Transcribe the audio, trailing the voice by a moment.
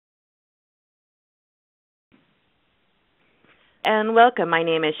And welcome. My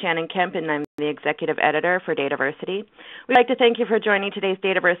name is Shannon Kemp, and I'm the Executive Editor for DATAVERSITY. We'd like to thank you for joining today's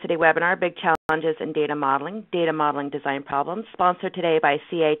DATAVERSITY webinar, Big Challenges in Data Modeling Design Problems, sponsored today by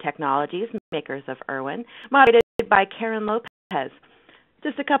CA Technologies, makers of Irwin, moderated by Karen Lopez.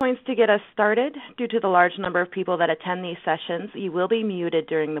 Just a couple points to get us started. Due to the large number of people that attend these sessions, you will be muted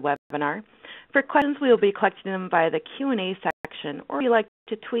during the webinar. For questions, we will be collecting them via the Q&A section, or if you like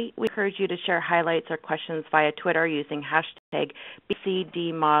to tweet, we encourage you to share highlights or questions via Twitter using hashtag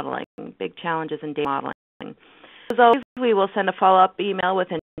BCDModeling, Big Challenges in Data Modeling. As always, we will send a follow-up email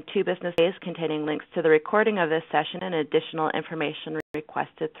within 2 business days containing links to the recording of this session and additional information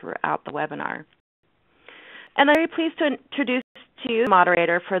requested throughout the webinar. And I'm very pleased to introduce to you the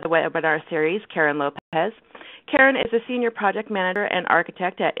moderator for the webinar series, Karen Lopez. Karen is a Senior Project Manager and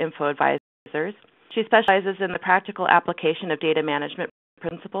Architect at InfoAdvisors. She specializes in the practical application of data management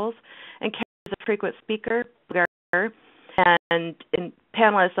principles, and Karen is a frequent speaker and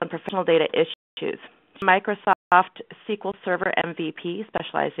panelist on professional data issues. Microsoft SQL Server MVP,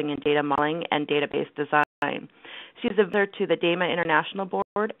 specializing in data modeling and database design. She's a visitor to the DAMA International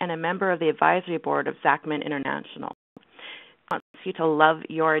Board and a member of the advisory board of Zachman International. I want you to love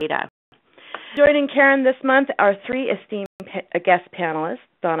your data. Joining Karen this month are 3 esteemed guest panelists: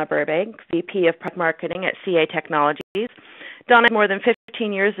 Donna Burbank, VP of Product Marketing at CA Technologies. Donna has more than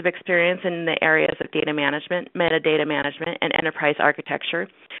 15 years of experience in the areas of data management, metadata management, and enterprise architecture.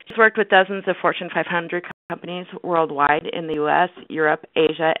 She's worked with dozens of Fortune 500 companies worldwide in the U.S., Europe,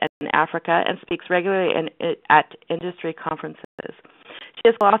 Asia, and Africa, and speaks regularly at industry conferences. She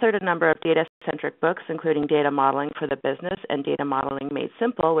has authored a number of data-centric books, including Data Modeling for the Business and Data Modeling Made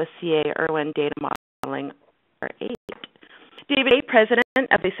Simple with CA Irwin Data Modeling R8. David A., President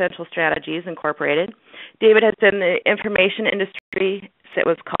of Essential Strategies Incorporated. David has been in the information industry that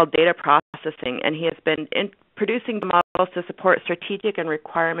was called data processing, and he has been producing models to support strategic and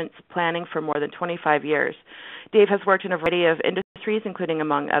requirements planning for more than 25 years. Dave has worked in a variety of industries, including,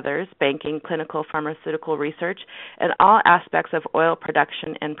 among others, banking, clinical, pharmaceutical research, and all aspects of oil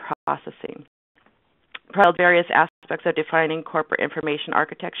production and processing. Held various aspects of defining corporate information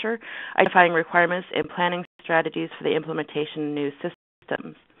architecture, identifying requirements, and planning strategies for the implementation of new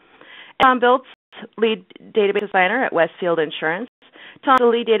systems. Tom Biltz, lead database designer at Westfield Insurance. Tom is the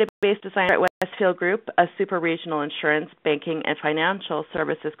lead database designer at Westfield Group, a super regional insurance, banking, and financial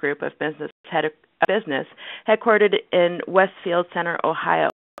services group of business headquartered in Westfield Center, Ohio.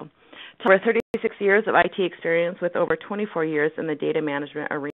 Tom has over 36 years of IT experience with over 24 years in the data management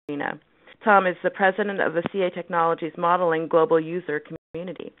arena. Tom is the president of the CA Technologies Modeling Global User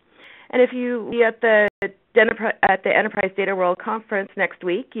Community. And if you be at the Enterprise Data World Conference next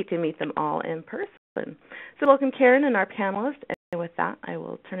week, you can meet them all in person. So welcome, Karen, and our panelists. And with that, I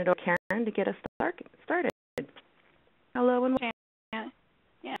will turn it over to Karen to get us started. Hello, and welcome.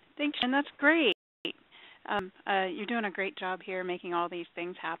 Yeah, thanks, and that's great. You're doing a great job here making all these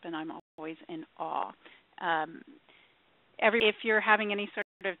things happen. I'm always in awe. If you're having any sort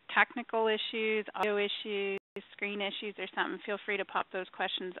of technical issues, audio issues, screen issues or something, feel free to pop those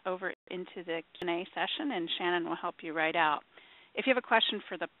questions over into the Q&A session, and Shannon will help you right out. If you have a question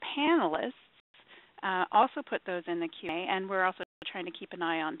for the panelists, also put those in the Q&A, and we're also trying to keep an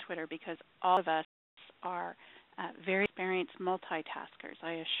eye on Twitter because all of us are very experienced multitaskers,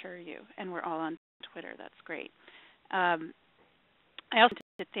 I assure you, and we're all on Twitter. That's great. I also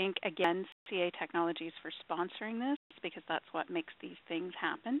want to thank, again, CA Technologies for sponsoring this because that's what makes these things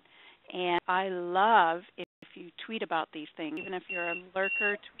happen. And I love if you tweet about these things, even if you're a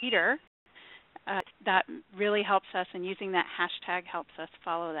lurker tweeter, that really helps us, and using that hashtag helps us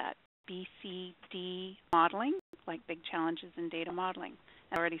follow that BCD modeling, like Big Challenges in Data Modeling.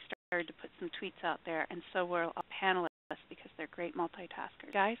 I already started to put some tweets out there, and so will our panelists because they're great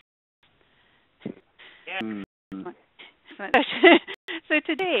multitaskers. Guys? Yeah. So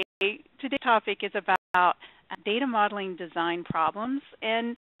today's topic is about data modeling design problems,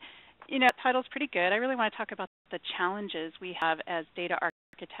 and the title's pretty good. I really want to talk about the challenges we have as data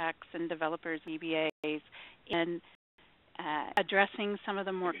architects and developers, DBAs, in addressing some of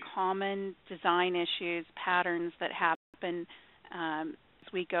the more common design issues, patterns that happen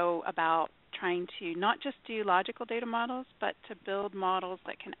as we go about trying to not just do logical data models, but to build models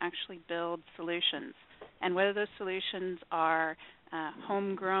that can actually build solutions. And whether those solutions are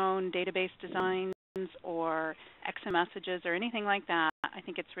homegrown database designs or XM messages or anything like that, I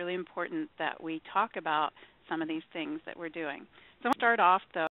think it's really important that we talk about some of these things that we're doing. So I'll start off,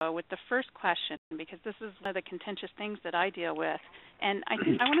 though, with the first question because this is one of the contentious things that I deal with. And I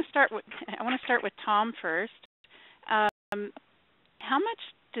want to start with Tom first. How much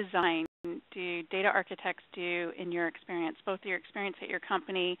design do data architects do in your experience, both your experience at your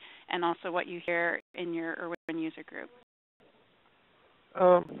company and also what you hear in your urban user group?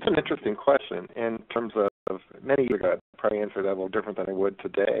 It's an interesting question in terms of many years ago. I'd probably answer that a little different than I would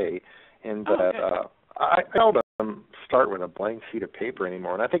today, in that I don't start with a blank sheet of paper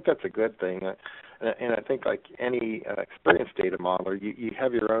anymore, and I think that's a good thing. And I think like any experienced data modeler, you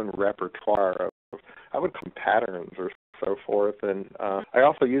have your own repertoire of, I would call them patterns or so forth, and I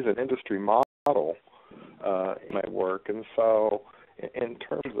also use an industry model in my work, and so in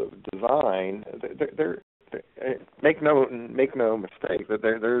terms of design, make no mistake that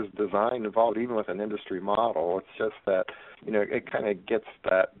there's design involved even with an industry model. It's just that it kind of gets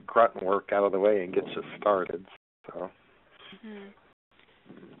that grunt work out of the way and gets you started. So,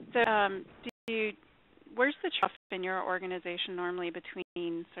 where's the trade-off in your organization normally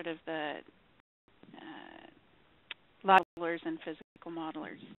between sort of the modelers and physical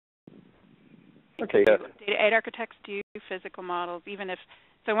modelers? Okay. Data architects do physical models, even if.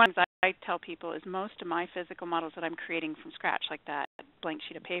 So one thing I tell people is most of my physical models that I'm creating from scratch, like that blank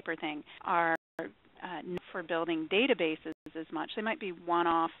sheet of paper thing, are not for building databases as much. They might be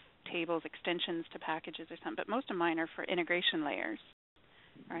one-off tables, extensions to packages or something, but most of mine are for integration layers,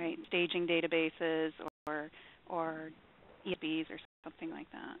 right? Staging databases or ESBs or something like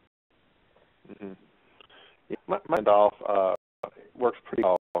that. Mm-hmm. Yeah, my handoff works pretty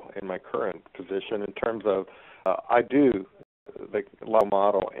well in my current position in terms of I do the low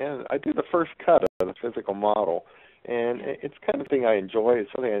model, and I do the first cut of the physical model, and it's kind of thing I enjoy.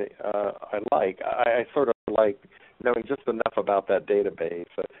 It's something I like. I sort of like knowing just enough about that database.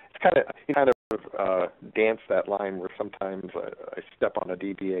 It's kind of dance that line where sometimes I step on a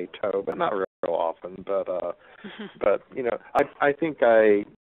DBA toe, but not real often. But I think I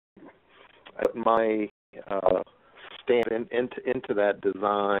my stand into that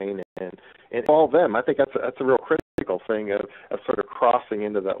design and involve them. I think that's a real critical thing of sort of crossing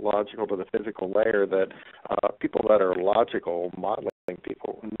into that logical to the physical layer that people that are logical modeling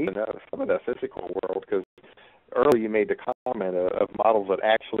people need to know some of that physical world, because earlier you made the comment of models that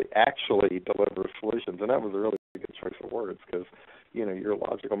actually deliver solutions, and that was a really good choice of words, because your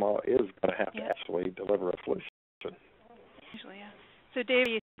logical model is going to have to actually deliver a solution. Usually, yeah. So Dave, what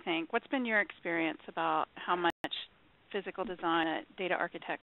do you think? What's been your experience about how much physical design data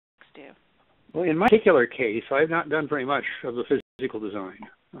architects do? Well, in my particular case, I've not done very much of the physical design.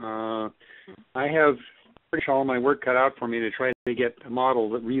 I have pretty much all my work cut out for me to try to get a model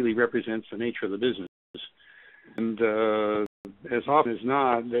that really represents the nature of the business. And as often as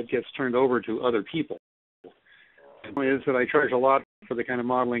not, that gets turned over to other people. The point is that I charge a lot for the kind of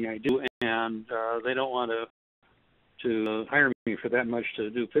modeling I do, and they don't want to hire me for that much to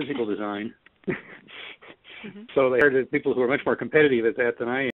do physical design. So they hire the people who are much more competitive at that than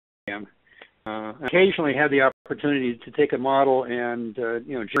I am. Occasionally had the opportunity to take a model and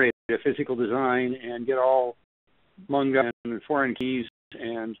generate a physical design and get all Munga and foreign keys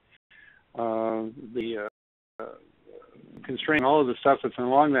and the constraint, all of the stuff that's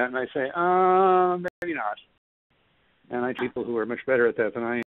along that, and I say, maybe not. And I people who are much better at that than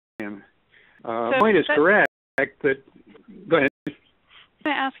I am. The point is correct. That go ahead. I'm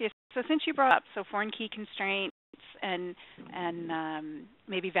going to ask you. So since you brought up foreign key constraints and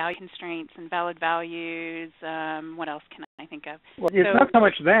maybe value constraints and valid values, what else can I think of? Well, it's not so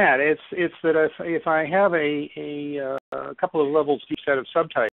much that. It's that if I have a couple of levels deep set of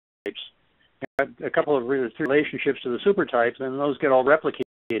subtypes, a couple of relationships to the supertypes, then those get all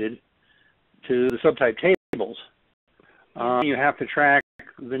replicated to the subtype tables. You have to track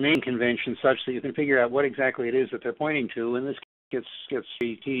the name convention such that you can figure out what exactly it is that they're pointing to, and this gets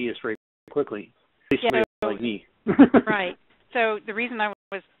tedious very quickly. At least somebody like me. Right. So the reason I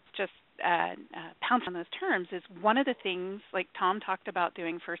was just pouncing on those terms is one of the things, like Tom talked about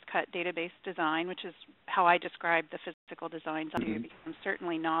doing first cut database design, which is how I describe the physical designs I do, because I'm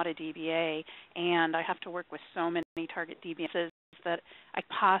certainly not a DBA, and I have to work with so many target DBAs that I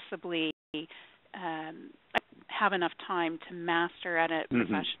possibly have enough time to master at a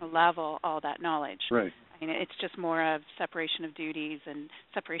professional level all that knowledge. Right. I mean, it's just more of separation of duties and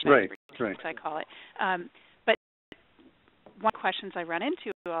separation of expertise, I call it. But one of the questions I run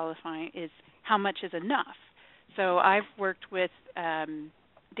into all the time is how much is enough? So I've worked with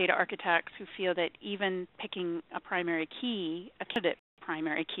data architects who feel that even picking a primary key, a candidate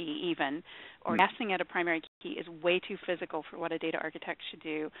primary key even, or guessing at a primary key is way too physical for what a data architect should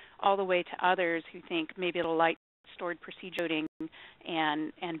do, all the way to others who think maybe it'll like stored procedure coding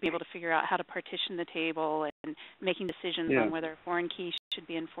and be able to figure out how to partition the table and making decisions on whether a foreign key should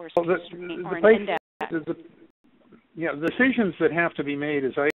be enforced or an index. The decisions that have to be made,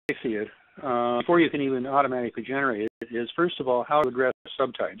 as I see it, before you can even automatically generate it, is first of all how to address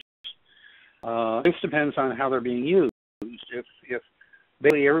subtypes. This depends on how they're being used. If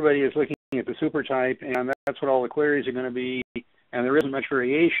basically everybody is looking at the supertype and that's what all the queries are going to be, and there isn't much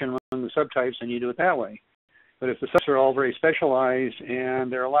variation among the subtypes, then you do it that way. But if the subs are all very specialized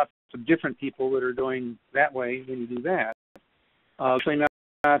and there are lots of different people that are doing that way, then you do that. Actually,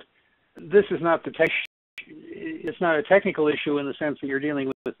 this is not it's not a technical issue in the sense that you're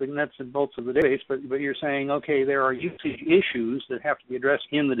dealing with the nuts and bolts of the database, but you're saying, okay, there are usage issues that have to be addressed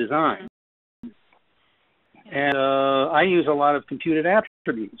in the design. And I use a lot of computed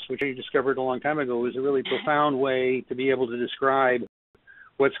attributes, which I discovered a long time ago is a really profound way to be able to describe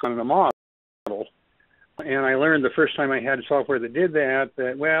what's going on in a model. And I learned the first time I had software that did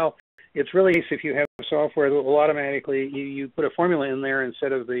that, well, it's really nice if you have software that will automatically, you put a formula in there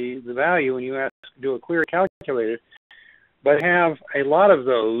instead of the value, and you do a query calculator. But have a lot of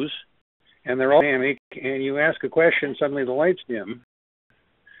those, and they're all dynamic, and you ask a question, suddenly the lights dim.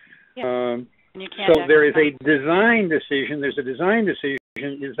 Yeah. So there is a design decision. There's a design decision.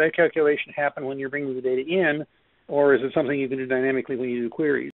 Does that calculation happen when you're bringing the data in, or is it something you can do dynamically when you do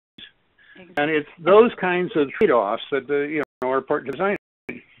queries? Exactly. And it's those kinds of trade-offs that are important to design.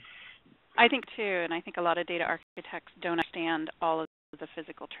 I think too, and I think a lot of data architects don't understand all of the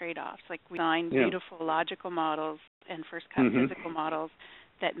physical trade-offs. Like we design beautiful logical models and first-cut physical models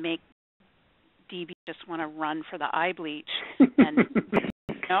that make DB just want to run for the eye bleach, and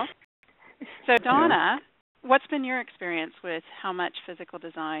So Donna, what's been your experience with how much physical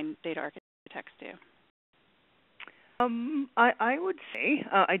design data architects do? I would say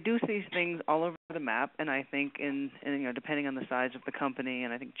I do see things all over the map, and I think depending on the size of the company,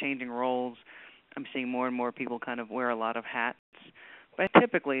 and I think changing roles, I'm seeing more and more people kind of wear a lot of hats. But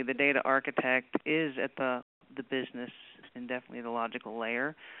typically, the data architect is at the business and definitely the logical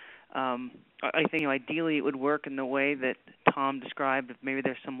layer. I think ideally it would work in the way that Tom described. If maybe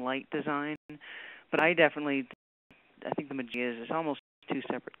there's some light design, but I think the majority is it's almost two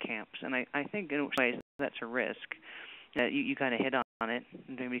separate camps, and I think in ways that's a risk. You kind of hit on it,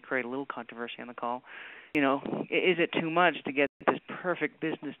 and maybe create a little controversy on the call. Is it too much to get this perfect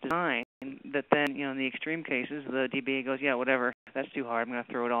business design that then, in the extreme cases, the DBA goes, yeah, whatever, that's too hard. I'm going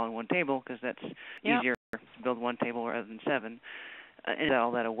to throw it all in one table because that's easier to build one table rather than 7. And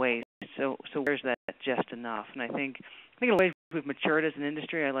all that away. So where's that just enough? And I think in a way we've matured as an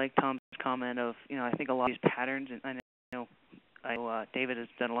industry. I like Tom's comment of, I think a lot of these patterns, and I know David has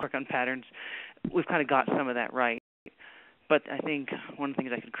done a lot of work on patterns. We've kind of got some of that right. But I think one of the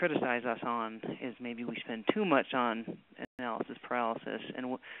things I could criticize us on is maybe we spend too much on analysis paralysis,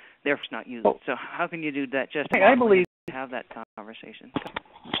 and therefore it's not used. So how can you do that just I believe have that conversation?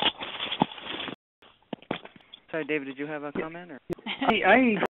 Sorry, David, did you have a comment? Or?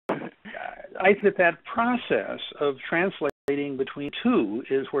 I think that process of translating between two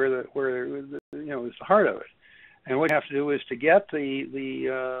is where is the heart of it. And what you have to do is to get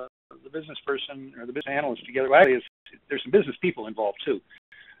the business person or the business analyst together. Well, there's some business people involved too.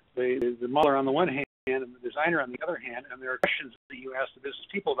 The modeler on the one hand and the designer on the other hand, and there are questions that you ask the business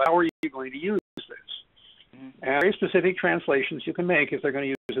people about how are you going to use this. Mm-hmm. And very specific translations you can make if they're going to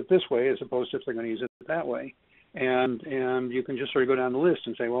use it this way as opposed to if they're going to use it that way. And you can just sort of go down the list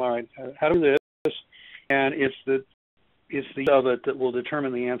and say, well, all right, how do we do this? And it's the of it that will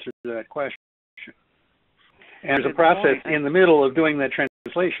determine the answer to that question. And there's a process in the middle of doing that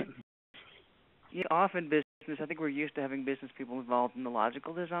translation. Often business, I think we're used to having business people involved in the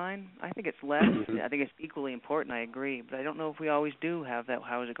logical design. I think it's less. I think it's equally important, I agree. But I don't know if we always do have that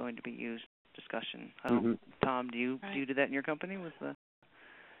how is it going to be used discussion. Tom, do you do that in your company with the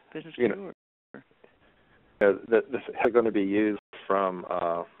business people? This is going to be used from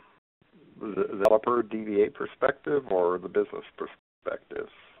the developer DBA perspective or the business perspective.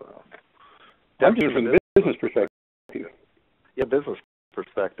 So. I'm just from the business perspective. Yeah, business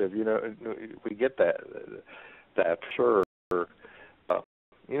perspective. We get that sure. At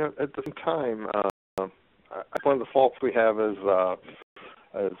the same time, one of the faults we have as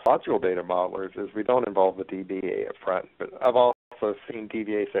logical data modelers is we don't involve the DBA up front. But I've also seen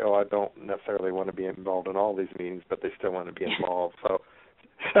DBA say, I don't necessarily want to be involved in all these meetings, but they still want to be involved. So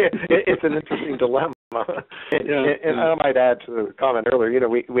it's an interesting dilemma. And I might add to the comment earlier,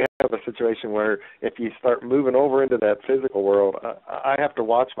 we have a situation where if you start moving over into that physical world, I have to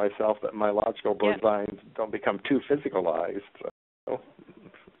watch myself that my logical designs don't become too physicalized. So.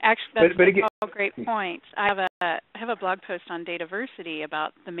 Actually, that's all great points. I have a blog post on DATAVERSITY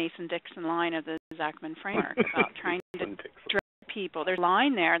about the Mason-Dixon line of the Zachman framework, about trying to direct people. There's a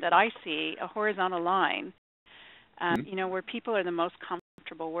line there that I see, a horizontal line, where people are the most comfortable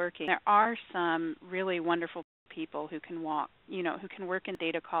comfortable working. There are some really wonderful people who can who can work in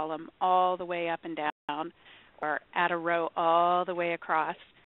data column all the way up and down, or add a row all the way across.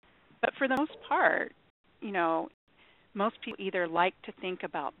 But for the most part, most people either like to think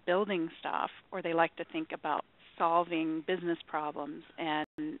about building stuff, or they like to think about solving business problems, and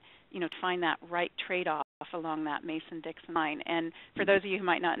find that right trade-off along that Mason-Dixon line. And for those of you who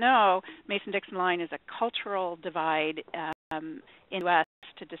might not know, Mason-Dixon line is a cultural divide in the U.S.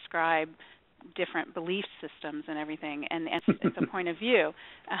 to describe different belief systems and everything, and it's a point of view.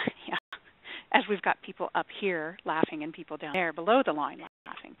 As we've got people up here laughing and people down there below the line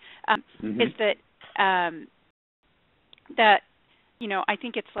laughing, is that I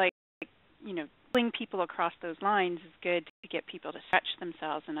think it's like pulling people across those lines is good to get people to stretch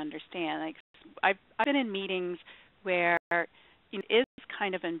themselves and understand. Like I've been in meetings where it is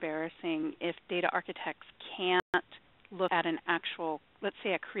kind of embarrassing if data architects can't look at an actual, let's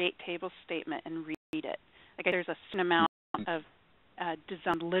say, a create table statement and read it. Like there's a certain amount of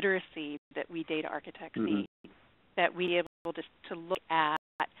design literacy that we data architects need, that we able to look at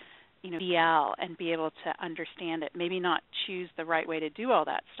DL and be able to understand it. Maybe not choose the right way to do all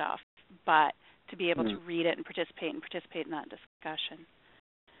that stuff, but to be able to read it and participate in that discussion.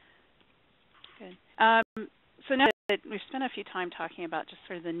 Good. So now that we've spent a few time talking about just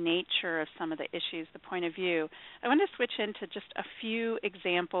sort of the nature of some of the issues, the point of view, I want to switch into just a few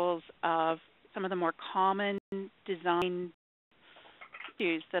examples of some of the more common design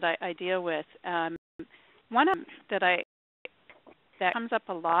issues that I deal with. One of them that comes up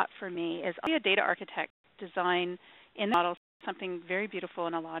a lot for me is a data architect design in the model something very beautiful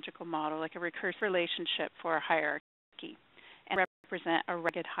in a logical model, like a recursive relationship for a hierarchy, and represent a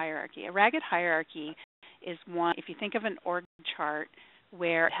ragged hierarchy. A ragged hierarchy is one, if you think of an org chart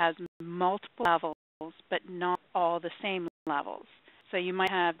where it has multiple levels, but not all the same levels. So you might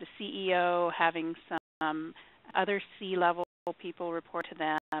have the CEO having some other C-level people report to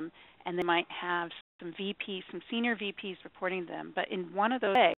them, and they might have some VPs, some senior VPs reporting to them. But in one of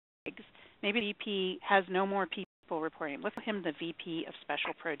those legs, maybe the VP has no more people reporting. Let's call him the VP of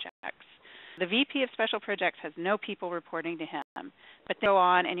Special Projects. The VP of Special Projects has no people reporting to him, but they go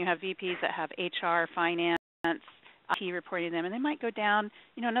on and you have VPs that have HR, finance, IT reporting to them, and they might go down,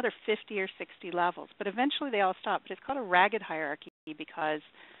 another 50 or 60 levels. But eventually they all stop. But it's called a ragged hierarchy because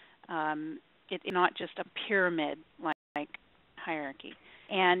it's not just a pyramid-like hierarchy.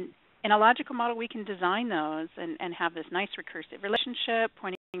 And in a logical model, we can design those and have this nice recursive relationship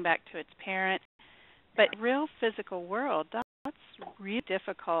pointing back to its parent. But real physical world, that's really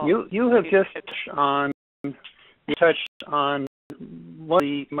difficult. You have just touched on one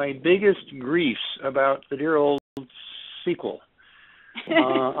of my biggest griefs about the dear old SQL.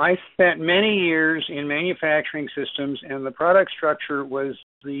 I spent many years in manufacturing systems, and the product structure was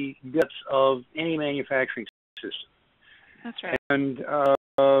the guts of any manufacturing system. That's right. And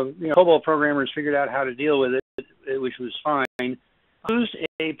COBOL programmers figured out how to deal with it, which was fine. Used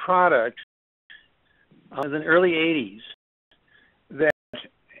a product in the early 80s that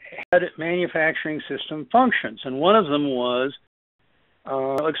had manufacturing system functions, and one of them was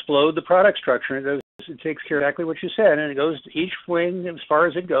explode the product structure. It takes care of exactly what you said, and it goes to each wing as far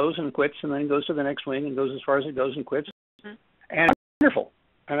as it goes and quits, and then goes to the next wing and goes as far as it goes and quits. And it's wonderful.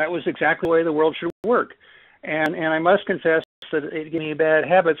 And that was exactly the way the world should work. And I must confess that it gave me bad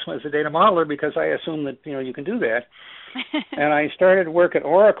habits as a data modeler because I assumed that you can do that. And I started work at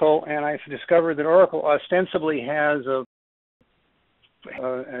Oracle, and I discovered that Oracle ostensibly has a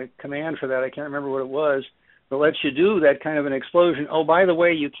command for that. I can't remember what it was, but lets you do that kind of an explosion. Oh, by the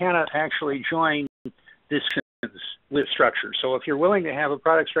way, you cannot actually join descriptions with structure. So if you're willing to have a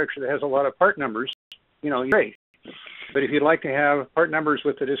product structure that has a lot of part numbers, you're great. But if you'd like to have part numbers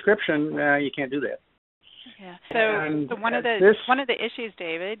with the description, you can't do that. Yeah. So one of the issues,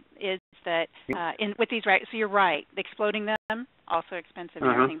 David, is that with these, right? So you're right. Exploding them also expensive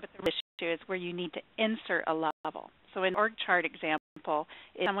and everything. But the issue is where you need to insert a level. So in org chart example,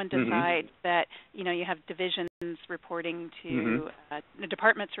 if someone decides that you have divisions reporting to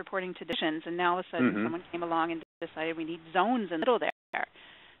departments reporting to divisions, and now all of a sudden someone came along and decided we need zones in the middle there.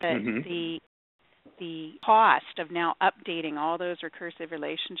 But the cost of now updating all those recursive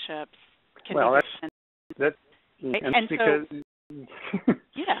relationships can be that's and because so,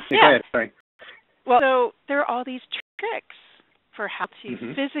 sorry. Well, so there are all these tricks for how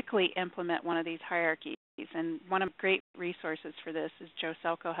to physically implement one of these hierarchies, and one of the great resources for this is Joe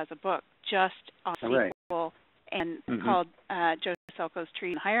Selko has a book just on SQL and called Joe Selko's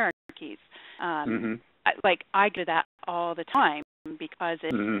Trees and Hierarchies. I do that all the time because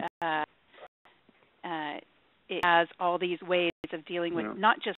it has all these ways of dealing with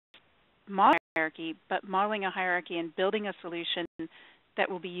not just modeling a hierarchy, but modeling a hierarchy and building a solution that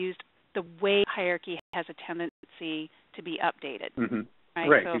will be used the way hierarchy has a tendency to be updated.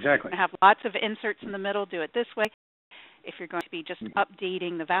 Right, so exactly. If you're going to have lots of inserts in the middle, do it this way. If you're going to be just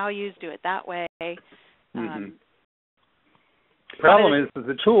updating the values, do it that way. The problem is that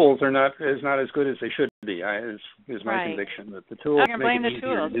the tools are not as good as they should be. Is my conviction that the tools make it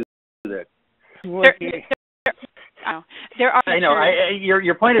easier to do that. There are. I know.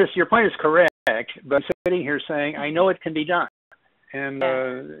 Your point is correct, but I'm sitting here saying I know it can be done, and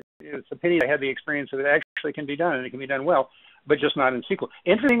it's a pity I had the experience that it actually can be done, and it can be done well, but just not in SQL.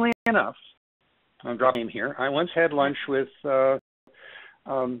 Interestingly enough, I'm dropping here. I once had lunch with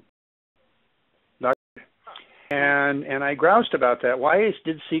and I groused about that. Why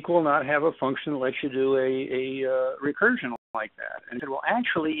did SQL not have a function that lets you do a recursion like that? And he said, well,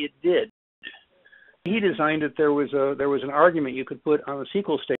 actually, it did. He designed it. There was an argument you could put on a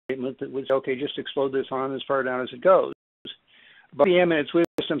SQL statement that would say, okay, just explode this on as far down as it goes. But IBM, in its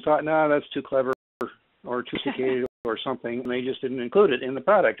wisdom, thought, no, that's too clever or too sophisticated or something, and they just didn't include it in the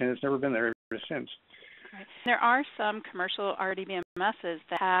product, and it's never been there ever since. Right. There are some commercial RDBMSs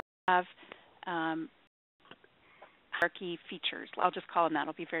that have hierarchy features. I'll just call them that.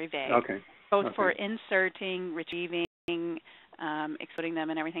 It'll be very vague. Both for inserting, retrieving, exploding them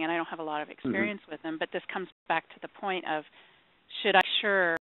and everything, and I don't have a lot of experience with them, but this comes back to the point of should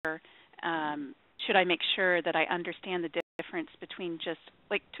I make sure that I understand the difference between just,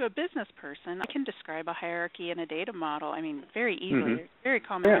 like, to a business person, I can describe a hierarchy in a data model, I mean, very easily. It's very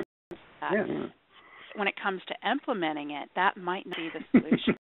common. When it comes to implementing it, that might not be the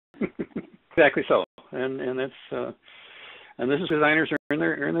solution. Exactly so, and that's and this is designers are in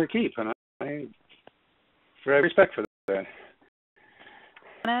their keep, and I have respect for that.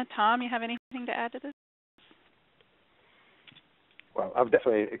 Tom, you have anything to add to this? Well, I've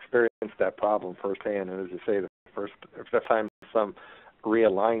definitely experienced that problem firsthand, and as you say, the time some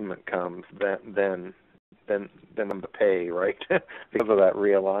realignment comes, then I'm to pay, right, because of that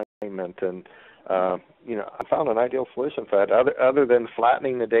realignment, and I found an ideal solution for that, other than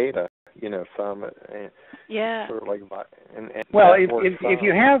flattening the data, some sort of like, and well, if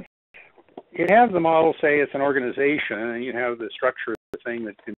you have the model, say it's an organization, and you have the structure of the thing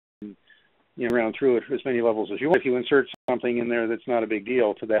that can round through it as many levels as you want. If you insert something in there that's not a big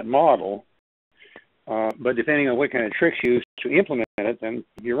deal to that model, but depending on what kind of tricks you use to implement it, then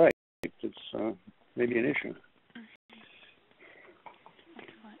you're right. It's maybe an issue.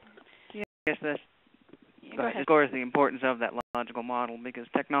 Yes, that's of course the importance of that logical model, because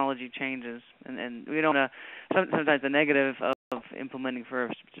technology changes, and we don't. Sometimes the negative of implementing for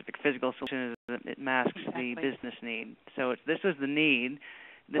a specific physical solution is that it masks the business need. So this is the need.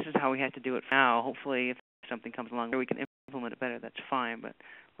 This is how we have to do it now. Hopefully, if something comes along where we can implement it better, that's fine. But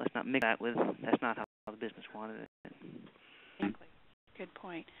let's not mix that with that's not how the business wanted it. Exactly. Good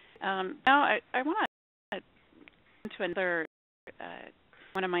point. Now I want to into another.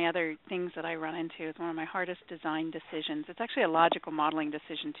 One of my other things that I run into is one of my hardest design decisions. It's actually a logical modeling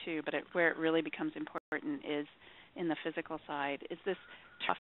decision too, but where it really becomes important is in the physical side. Is this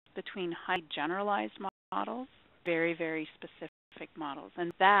trust between highly generalized models, very, very specific models,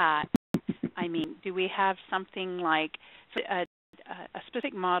 and that, I mean, do we have something like a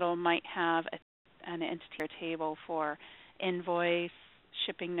specific model might have an entity or table for invoice,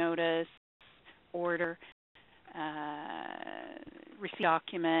 shipping notice, order, receipt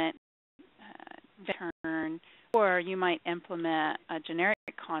document, return, or you might implement a generic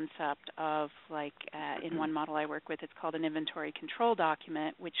concept of, like, in one model I work with, it's called an inventory control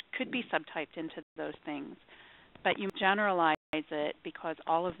document, which could be subtyped into those things. But you generalize it because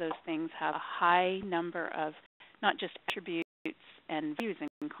all of those things have a high number of not just attributes and values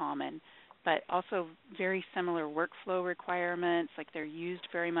in common, but also very similar workflow requirements, like they're used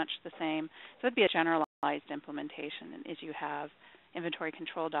very much the same. So it'd be a generalized implementation as you have inventory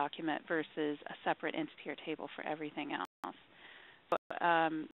control document versus a separate entity or table for everything else. So,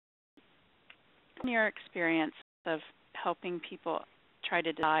 in your experience of helping people try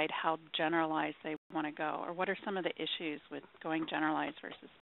to decide how generalized they want to go, or what are some of the issues with going generalized versus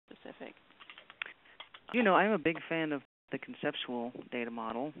specific? I'm a big fan of the conceptual data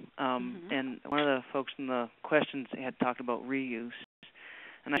model, and one of the folks in the questions had talked about reuse,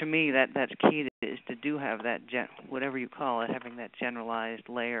 and to me that's key is to have that whatever you call it, having that generalized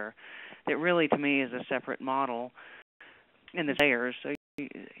layer that really to me is a separate model in the layers. So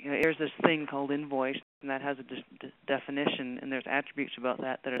there's this thing called invoice, and that has a definition, and there's attributes about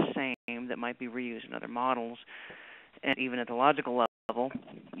that are the same that might be reused in other models, and even at the logical level,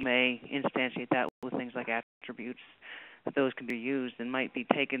 you may instantiate that with with things like attributes, that those can be used and might be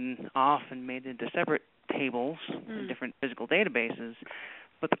taken off and made into separate tables in different physical databases.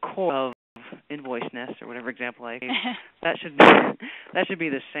 But the core of invoice nest or whatever example I gave, that should be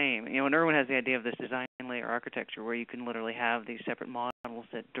the same. And Irwin has the idea of this design layer architecture where you can literally have these separate models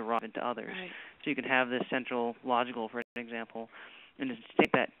that derive into others. Right. So you can have this central logical, for example, and just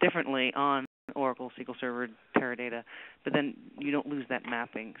state that differently on Oracle, SQL Server, Teradata, but then you don't lose that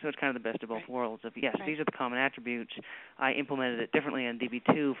mapping. So it's kind of the best of both worlds. Of yes, these are the common attributes. I implemented it differently on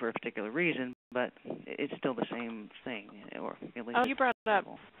DB2 for a particular reason, but it's still the same thing, or at least you brought up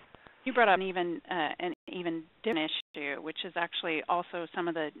an even different issue, which is actually also some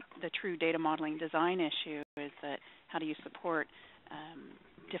of the true data modeling design issue, is that how do you support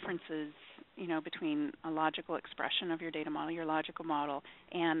differences, between a logical expression of your data model, your logical model,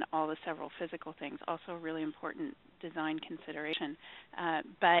 and all the several physical things. Also a really important design consideration.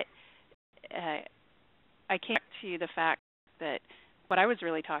 But I came back to the fact that what I was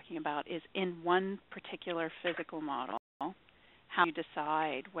really talking about is in one particular physical model, how you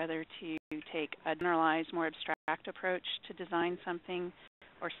decide whether to take a generalized, more abstract approach to design something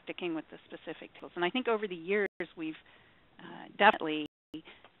or sticking with the specific tools. And I think over the years we've definitely,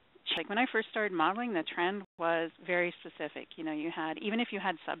 like when I first started modeling, the trend was very specific. You had, even if you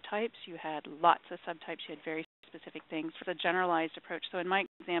had subtypes, you had lots of subtypes, you had very specific things for the generalized approach. So in my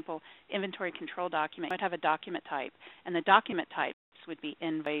example, inventory control document, you might have a document type, and the document types would be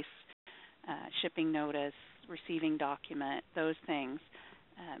invoice, shipping notice, receiving document, those things.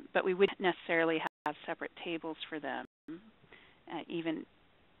 But we wouldn't necessarily have separate tables for them.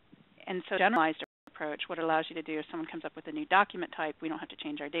 And so generalized approach, what it allows you to do is someone comes up with a new document type, we don't have to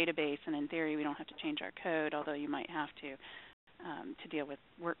change our database, and in theory we don't have to change our code, although you might have to deal with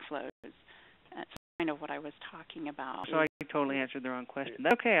workflows. That's kind of what I was talking about. So I totally answered the wrong question.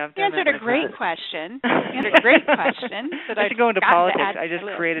 That's okay. You answered a great question. You answered a great question. I should go into politics. I just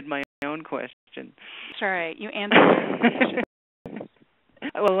created my own question. Sorry, you answered the question.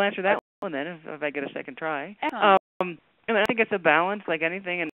 Well, I'll answer that one then if I get a second try. And I think it's a balance like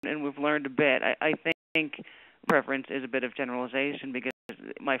anything, and we've learned a bit. I think preference is a bit of generalization because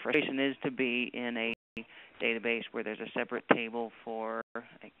my frustration is to be in a database where there's a separate table for,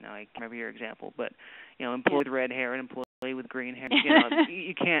 now I can't remember your example, but, employee with red hair and employee with green hair.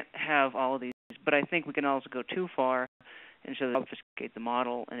 You can't have all of these. But I think we can also go too far and so that obfuscate the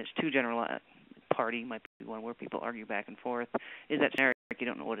model, and it's too generalized. Party might be one where people argue back and forth. Is that generic? You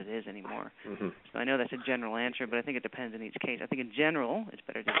don't know what it is anymore. Mm-hmm. So I know that's a general answer, but I think it depends in each case. I think in general, it's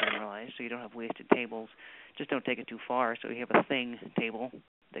better to generalize so you don't have wasted tables. Just don't take it too far so you have a thing table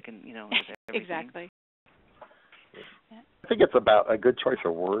that can, everything. Exactly. I think it's about a good choice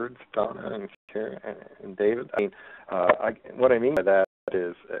of words, Donna and David. What I mean by that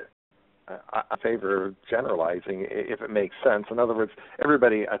is I favor generalizing if it makes sense. In other words,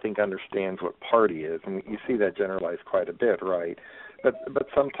 everybody, I think, understands what party is, and you see that generalized quite a bit, right? But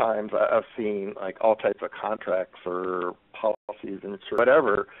sometimes I've seen like all types of contracts or policies and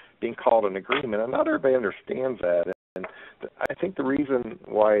whatever being called an agreement, and not everybody understands that. And I think the reason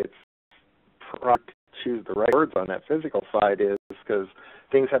why it's right to choose the right words on that physical side is because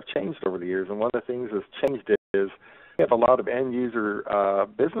things have changed over the years, and one of the things that's changed is we have a lot of end-user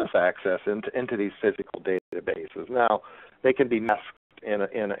business access into these physical databases. Now, they can be masked in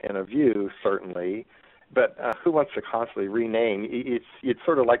a view, certainly, but who wants to constantly rename? You'd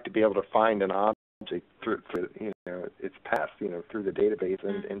sort of like to be able to find an object through its past, through the database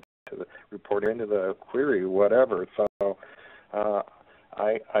and into the report, into the query, whatever. So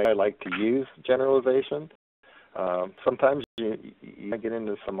I like to use generalization. Sometimes you get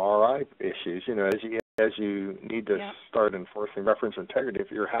into some RI issues, as you need to start enforcing reference integrity. If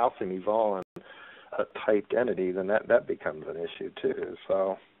you're housing these all in a typed entity, then that becomes an issue too.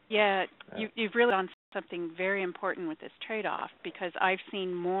 So you've really done something very important with this trade-off, because I've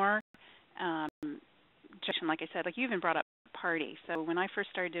seen more, like I said, like you even brought up party. So when I first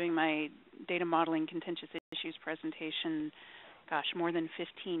started doing my data modeling contentious issues presentation, more than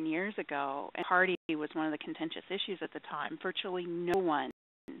 15 years ago, and party was one of the contentious issues at the time. Virtually no one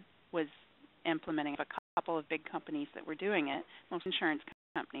was implementing. A couple of big companies that were doing it, most insurance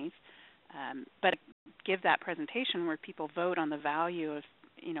companies. But give that presentation where people vote on the value of,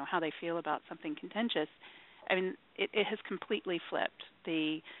 how they feel about something contentious. I mean, it has completely flipped.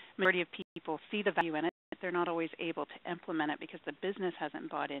 The majority of people see the value in it. They're not always able to implement it because the business hasn't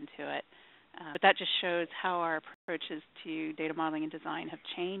bought into it. But that just shows how our approaches to data modeling and design have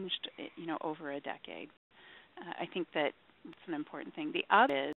changed, over a decade. I think that it's an important thing. The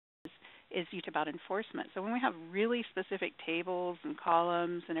other is used about enforcement. So when we have really specific tables and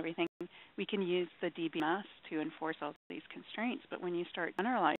columns and everything, we can use the DBMS to enforce all these constraints. But when you start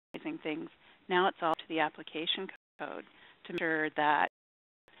generalizing things, now it's all to the application code to make sure that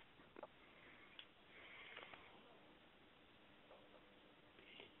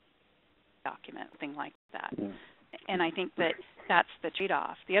document, thing like that. And I think that that's the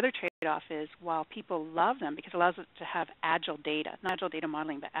trade-off. The other trade-off is while people love them because it allows us to have agile data, not agile data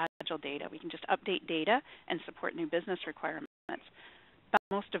modeling, but agile data. We can just update data and support new business requirements. But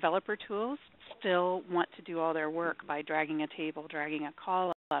most developer tools still want to do all their work by dragging a table, dragging a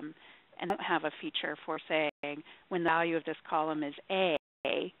column, and don't have a feature for saying when the value of this column is A,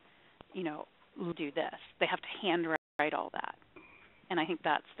 we'll do this. They have to handwrite all that. And I think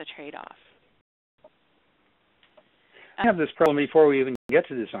that's the trade-off. I have this problem before we even get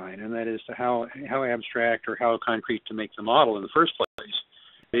to design, and that is to how abstract or how concrete to make the model in the first place.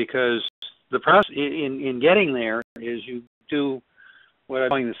 Because the process in getting there is you do what I'm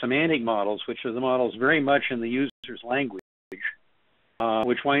calling the semantic models, which are the models very much in the user's language,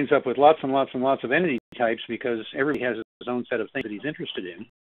 which winds up with lots and lots and lots of entity types because everybody has his own set of things that he's interested in.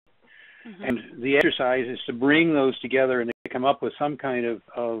 Mm-hmm. And the exercise is to bring those together and to come up with some kind of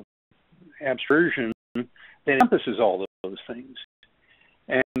abstraction that encompasses all those things.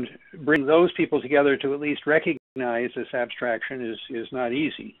 And bring those people together to at least recognize this abstraction is not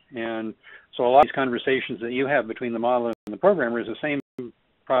easy. And so a lot of these conversations that you have between the modeler and the programmer is the same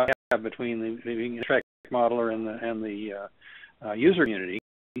process between the abstract modeler and the user community.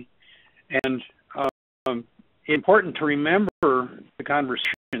 And important to remember the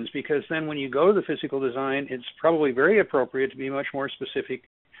conversations because then when you go to the physical design, it's probably very appropriate to be much more specific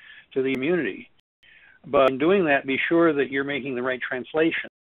to the community. But in doing that, be sure that you're making the right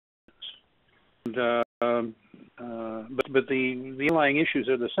translations. And, but the underlying issues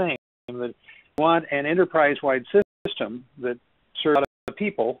are the same. That you want an enterprise-wide system that serves a lot of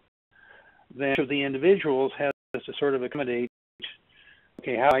people, then each of the individuals has to sort of accommodate,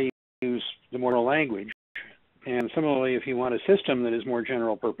 okay, how I use the more language. And similarly, if you want a system that is more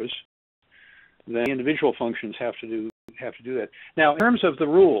general purpose, then the individual functions have to do that. Now, in terms of the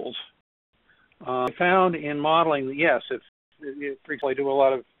rules, I found in modeling that yes, if for example, I do a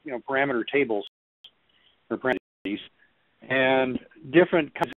lot of parameter tables or parameters and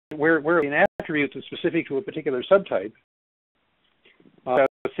different kinds where an attribute is specific to a particular subtype,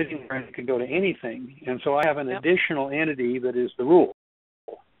 sitting there and it can go to anything, and so I have an additional entity that is the rule.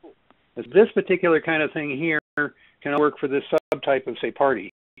 This particular kind of thing here can work for this subtype of say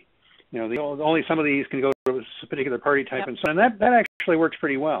party. Only some of these can go to a particular party type, and so on. And that actually works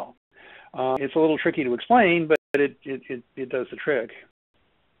pretty well. It's a little tricky to explain, but it does the trick.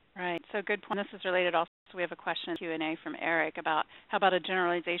 Right. So good point. This is related also. We have a question in Q&A from Eric about how about a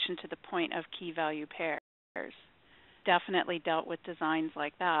generalization to the point of key value pairs. Definitely dealt with designs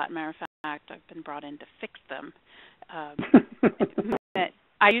like that. Matter of fact, I've been brought in to fix them.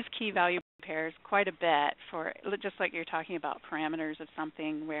 I use key value pairs quite a bit for just like you're talking about parameters of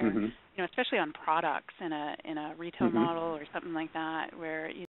something where especially on products in a retail model or something like that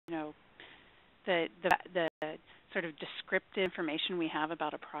where the sort of descriptive information we have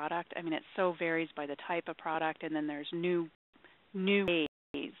about a product. I mean, it so varies by the type of product, and then there's new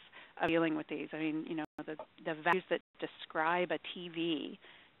ways of dealing with these. I mean, the values that describe a TV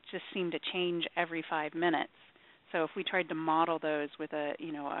just seem to change every 5 minutes. So if we tried to model those with a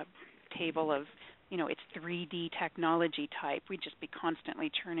table of its 3D technology type, we'd just be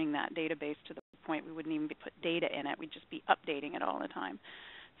constantly churning that database to the point we wouldn't even put data in it. We'd just be updating it all the time.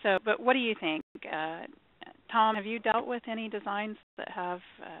 So, but what do you think? Tom, have you dealt with any designs that have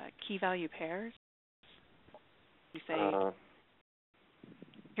key value pairs? You say,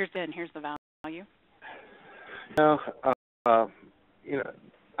 here's the value. An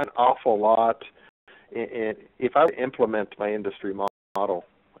awful lot. If I implement my industry model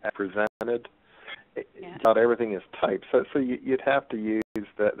as presented, not everything is typed. So you'd have to use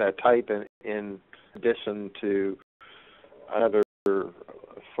that type in addition to another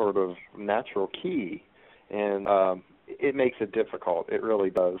sort of natural key, and it makes it difficult. It really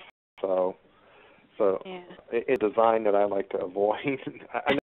does. So it's a design that I like to avoid.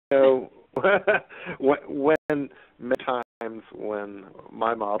 I know when many times when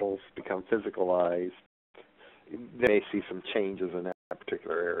my models become physicalized, they may see some changes in that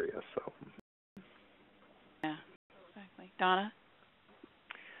particular area. So yeah, exactly. Donna?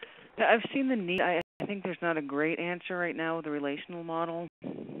 I've seen the need. I think there's not a great answer right now with the relational model.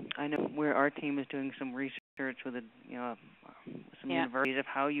 I know where our team is doing some research with some universities of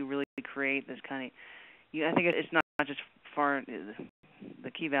how you really create this kind of. I think it's not just far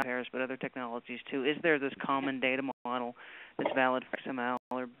the key value pairs, but other technologies too. Is there this common data model that's valid for XML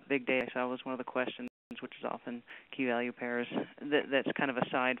or big data? So that was one of the questions, which is often key value pairs. That's kind of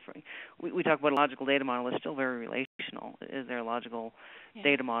aside from. We talk about a logical data model that's still very relational. Is there a logical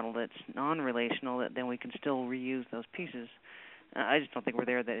data model that's non-relational that then we can still reuse those pieces? I just don't think we're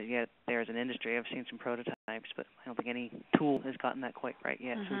there yet. There as an industry, I've seen some prototypes, but I don't think any tool has gotten that quite right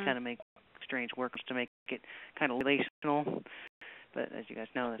yet. So we kind of make strange workers to make it kind of relational. But as you guys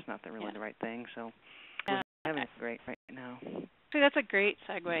know, that's not really the right thing. So we're having it great right now. So that's a great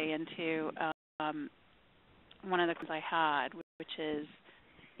segue into one of the questions I had, which is,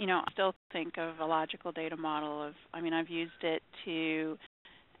 I still think of a logical data model of. I've used it to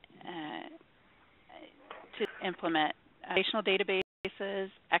implement relational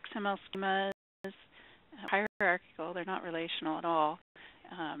databases, XML schemas, hierarchical, they're not relational at all,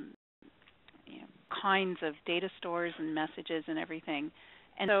 kinds of data stores and messages and everything.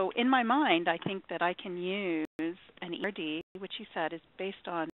 And so in my mind, I think that I can use an ERD, which you said is based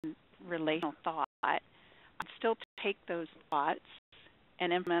on relational thought. I'd still take those thoughts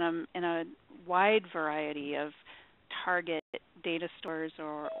and implement them in a wide variety of target data stores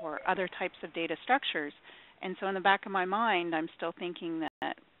or other types of data structures. And so in the back of my mind, I'm still thinking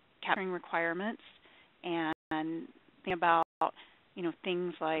that capturing requirements and thinking about,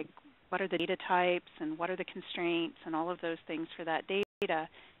 things like what are the data types and what are the constraints and all of those things for that data.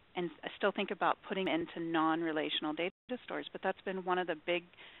 And I still think about putting it into non-relational data stores. But that's been one of the big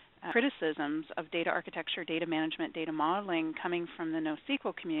criticisms of data architecture, data management, data modeling coming from the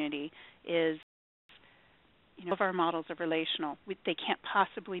NoSQL community is, all of our models are relational. They can't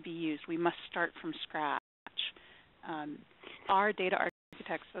possibly be used. We must start from scratch. Are data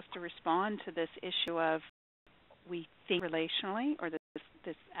architects supposed to respond to this issue of we think relationally, or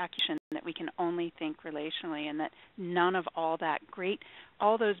this accusation that we can only think relationally, and that none of all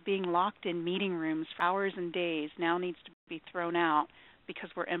those being locked in meeting rooms for hours and days now needs to be thrown out because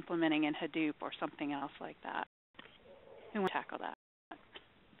we're implementing in Hadoop or something else like that? Who wants to tackle that?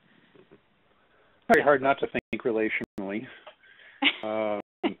 Very hard not to think relationally.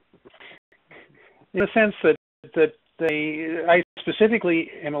 In the sense that I specifically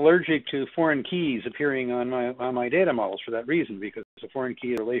am allergic to foreign keys appearing on my data models for that reason, because a foreign key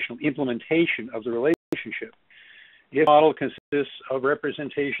is a relational implementation of the relationship. If the model consists of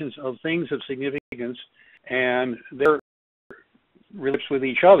representations of things of significance and they're relates with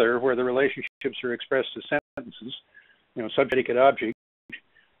each other, where the relationships are expressed as sentences, subject, predicate, object,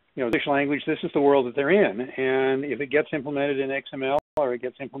 English language, this is the world that they're in. And if it gets implemented in XML or it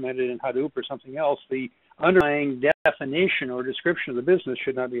gets implemented in Hadoop or something else, the underlying definition or description of the business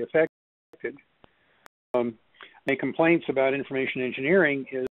should not be affected. My complaints about information engineering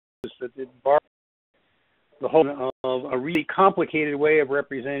is that it bars the whole of a really complicated way of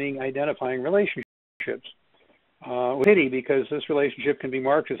representing, identifying relationships. With pity, because this relationship can be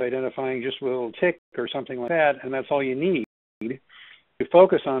marked as identifying just with a little tick or something like that, and that's all you need. You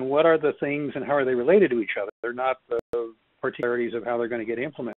focus on what are the things and how are they related to each other. They're not the particularities of how they're going to get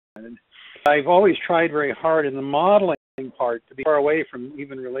implemented. I've always tried very hard in the modeling part to be far away from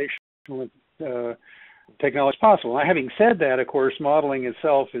even relational technology as possible. Now, having said that, of course, modeling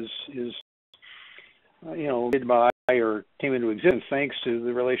itself is did by or came into existence thanks to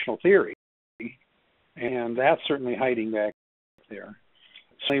the relational theory, and that's certainly hiding back there.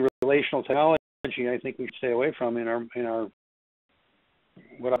 Certainly, relational technology, I think we should stay away from in our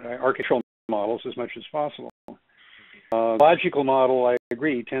architectural models as much as possible. Logical model, I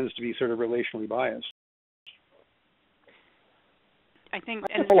agree, tends to be sort of relationally biased. I think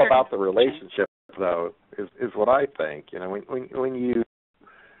it's all about the relationship, though, is what I think.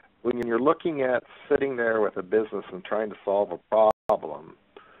 When you're looking at sitting there with a business and trying to solve a problem,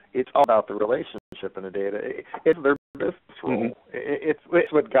 it's all about the relationship in the data. It's their business role.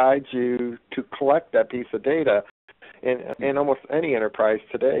 It's what guides you to collect that piece of data. In almost any enterprise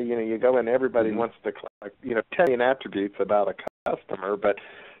today, you go in, everybody wants to collect, 10 million attributes about a customer, but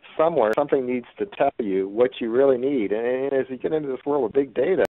somewhere something needs to tell you what you really need. And as you get into this world of big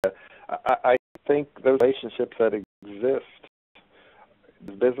data, I think those relationships that exist,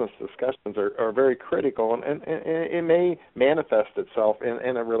 business discussions are very critical, and it may manifest itself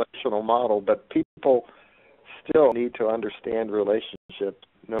in a relational model, but people still need to understand relationships,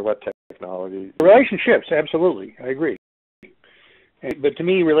 no matter what technology. Relationships, absolutely, I agree. But to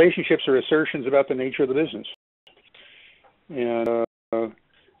me, relationships are assertions about the nature of the business. And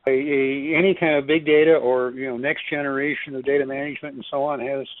any kind of big data or next generation of data management and so on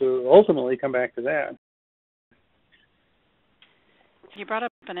has to ultimately come back to that. You brought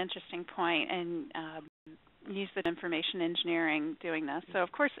up an interesting point, and use the information engineering doing this. So,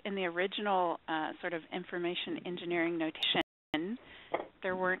 of course, in the original sort of information engineering notation,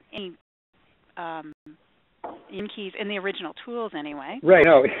 there weren't any in keys in the original tools anyway. Right.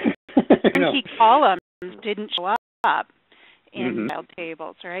 No. Key columns didn't show up in child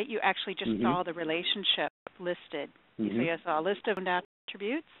tables, right? You actually just saw the relationship listed. So you saw a list of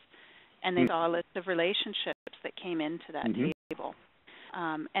attributes, and then saw a list of relationships that came into that table.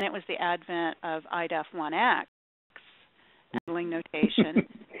 And it was the advent of IDEF1X, handling notation,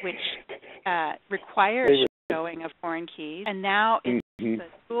 which requires showing of foreign keys. And now it's the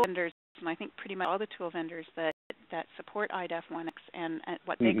tool vendors, and I think pretty much all the tool vendors that support IDEF1X and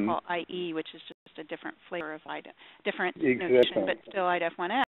what they call IE, which is just a different flavor of different notation, but still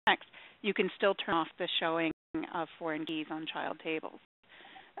IDEF1X, you can still turn off the showing of foreign keys on child tables.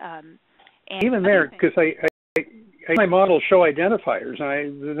 And even there, because my models show identifiers,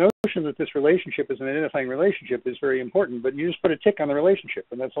 and the notion that this relationship is an identifying relationship is very important, but you just put a tick on the relationship,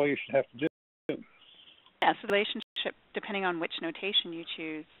 and that's all you should have to do. Yes, the relationship, depending on which notation you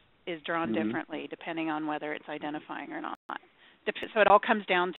choose, is drawn differently depending on whether it's identifying or not. So it all comes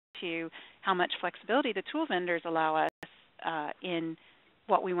down to how much flexibility the tool vendors allow us in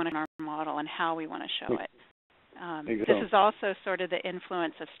what we want in our model and how we want to show it. This is also sort of the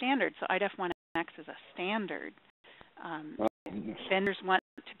influence of standards. So IDEF1X is a standard. Vendors want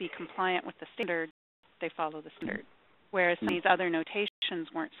to be compliant with the standard, they follow the standard. Whereas these other notations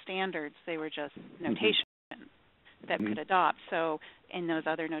weren't standards, they were just notations that could adopt. So in those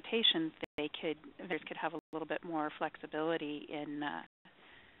other notations, vendors could have a little bit more flexibility in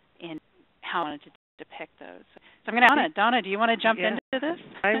how I wanted to depict those. So I'm going to Donna, do you want to jump into this?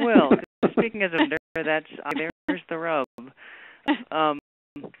 I will. Speaking as a vendor, there's the rub.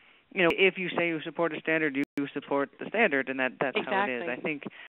 If you say you support a standard, you support the standard, and that's exactly how it is. I think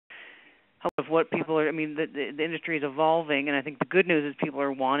of what people are. I mean, the industry is evolving, and I think the good news is people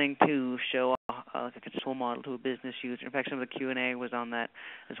are wanting to show like a control model to a business user. In fact, some of the Q&A was on that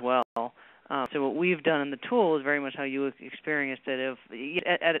as well. So what we've done in the tool is very much how you experienced it.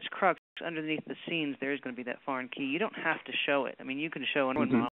 At its crux, underneath the scenes, there is going to be that foreign key. You don't have to show it. I mean, you can show a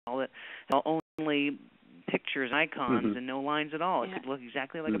model that has only pictures and icons and no lines at all. It could look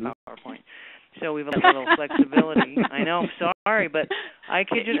exactly like a PowerPoint. So we've a little flexibility. I know, sorry, but I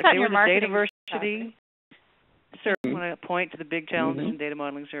could just, there was a DATAVERSITY survey when I point to the big challenges in data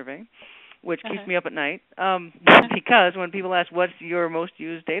modeling survey, which keeps me up at night, because when people ask what's your most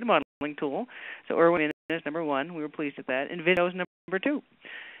used data modeling tool, so Irwin is number one, we were pleased with that, and Video is number two.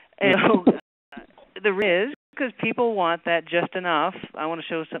 And so there is, because people want that just enough. I want to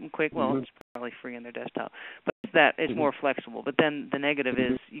show something quick. Well, it's probably free on their desktop, but that it's more flexible. But then the negative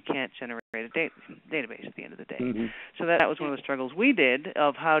is you can't generate a database at the end of the day. So that was one of the struggles we did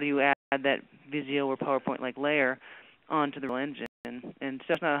of how do you add that Visio or PowerPoint-like layer onto the real engine. And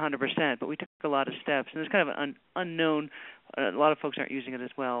so it's not 100%, but we took a lot of steps. And it's kind of an unknown. A lot of folks aren't using it as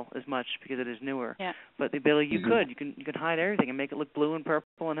much because it is newer. Yeah. But the ability you can hide everything and make it look blue and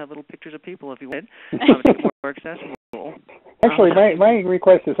purple and have little pictures of people if you would. Make it more accessible. Actually, my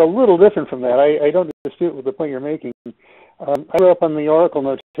request is a little different from that. I don't dispute with the point you're making. I grew up on the Oracle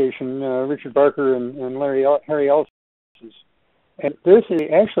notation, Richard Barker and Harry Ellis's. And this is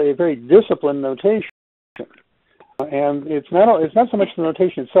actually a very disciplined notation. And it's not so much the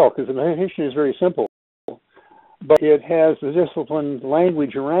notation itself, because the notation is very simple, but it has the disciplined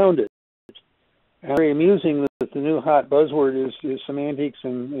language around it. And very amusing that the new hot buzzword is semantics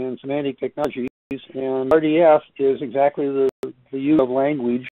and semantic technologies, and RDF is exactly the use of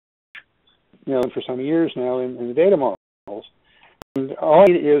language, for some years now in the data models. And all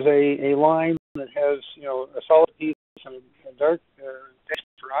it is a line that has, a solid piece and dark text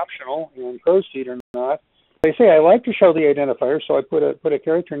are optional, and proceed or not. They say I like to show the identifier, so I put a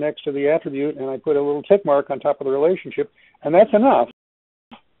character next to the attribute, and I put a little tick mark on top of the relationship, and that's enough.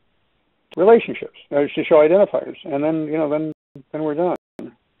 Relationships to show identifiers, and then we're done. I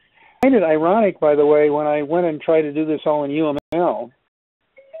find it ironic, by the way, when I went and tried to do this all in UML,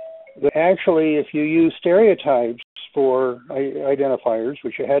 that actually if you use stereotypes for identifiers,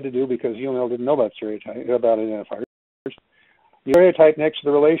 which you had to do because UML didn't know about identifiers, you stereotype next to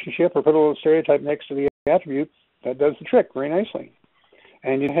the relationship or put a little stereotype next to the attribute, that does the trick very nicely.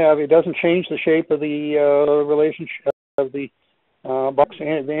 And it doesn't change the shape of the relationship of the box, the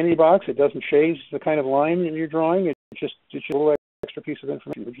entity box. It doesn't change the kind of line that you're drawing. It's just a little extra piece of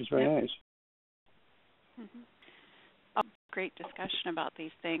information, which is very nice. Great discussion about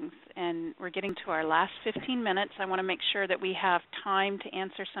these things. And we're getting to our last 15 minutes. I want to make sure that we have time to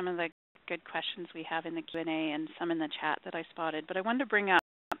answer some of the good questions we have in the Q&A and some in the chat that I spotted. But I wanted to bring up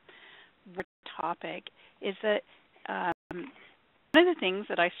topic is that one of the things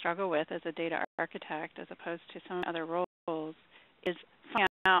that I struggle with as a data architect, as opposed to some other roles, is finding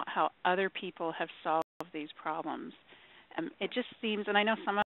out how other people have solved these problems. It just seems, and I know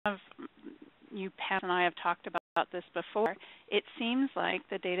some of you, Pat, and I have talked about this before, it seems like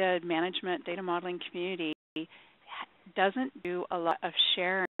the data management, data modeling community doesn't do a lot of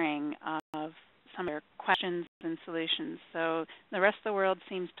sharing of some of their questions and solutions. So the rest of the world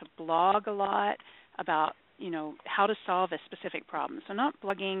seems to blog a lot about, how to solve a specific problem. So not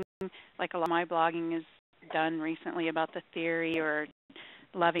blogging like a lot of my blogging is done recently about the theory or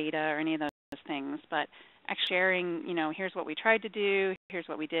love data or any of those things, but actually sharing, here's what we tried to do, here's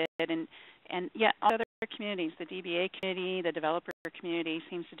what we did, and yet all other communities, the DBA community, the developer community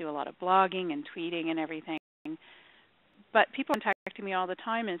seems to do a lot of blogging and tweeting and everything. But people contacting me all the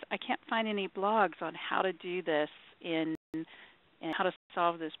time is, I can't find any blogs on how to do this and how to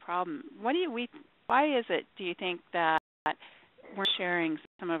solve this problem. Why is it, do you think, that we're sharing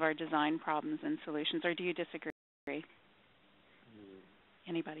some of our design problems and solutions, or do you disagree?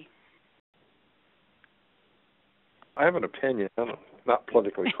 Anybody? I have an opinion. I'm not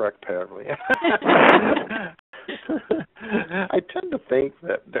politically correct, apparently. I tend to think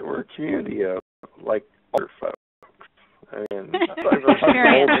that we're a community of, like, older folks. I mean, I like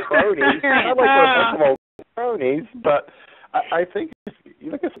old cronies, but I think if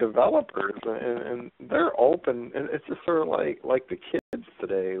you look at developers and they're open, and it's just sort of like the kids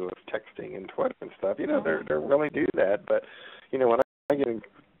today with texting and Twitter and stuff. They're willing to do that, but when I get in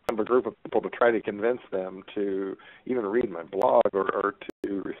a group of people to try to convince them to even read my blog or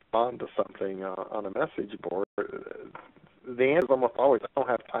to respond to something on a message board, the answer is almost always, I don't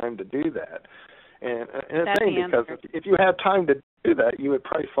have time to do that. And it's a thing, because if you had time to do that, you would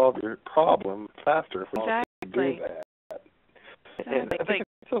probably solve your problem faster if you could do that. And I think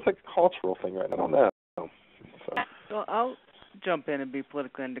it's just like a cultural thing right now. I don't know. So. Well, I'll jump in and be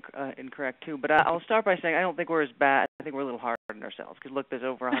politically incorrect too, but I'll start by saying I don't think we're as bad. I think we're a little hard on ourselves, because look, there's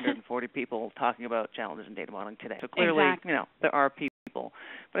over 140 people talking about challenges in data modeling today. So clearly, there are people,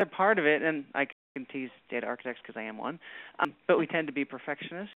 but a part of it, and I can tease data architects because I am one, but we tend to be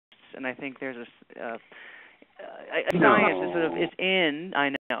perfectionists, and I think there's a science is sort of in. I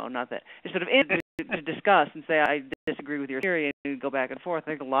know, not that it's sort of in to discuss and say I disagree with your theory and go back and forth. I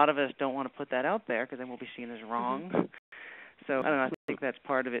think a lot of us don't want to put that out there because then we'll be seen as wrong. Mm-hmm. So I don't know. I think that's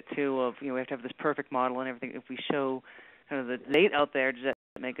part of it too. Of we have to have this perfect model and everything. If we show kind of the data out there, does that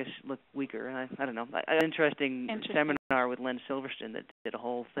make us look weaker? And I don't know. An interesting seminar with Len Silverstein that did a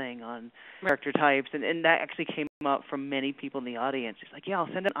whole thing on character types, and that actually came up from many people in the audience. It's like, I'll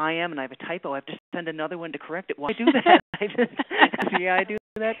send an IM and I have a typo. I have to send another one to correct it. Why do that? I do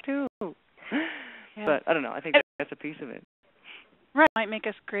that too. Yeah. But I don't know. I think that's a piece of it. Right. It might make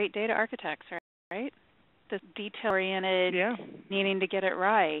us great data architects, right? The detail-oriented, needing to get it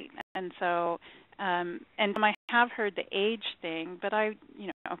right. And so, and I have heard the age thing, but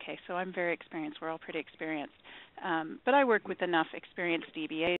so I'm very experienced. We're all pretty experienced. But I work with enough experienced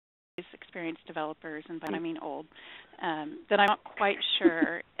DBAs, experienced developers, and I mean old, that I'm not quite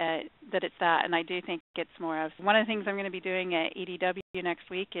sure that it's that. And I do think it's more of, one of the things I'm going to be doing at EDW next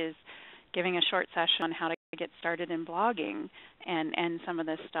week is giving a short session on how to get started in blogging and some of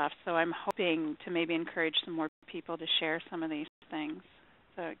this stuff. So I'm hoping to maybe encourage some more people to share some of these things.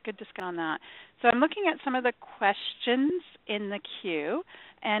 So good discussion on that. So I'm looking at some of the questions in the queue,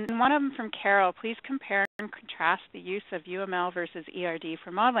 and one of them from Carol. Please compare and contrast the use of UML versus ERD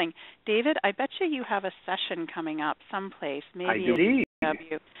for modeling. David, I bet you have a session coming up someplace, maybe in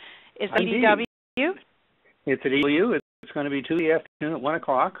EDW. Is it EDW? It's at EDW. It's going to be Tuesday afternoon at 1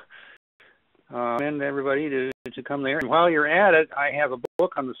 o'clock. And everybody to come there. And while you're at it, I have a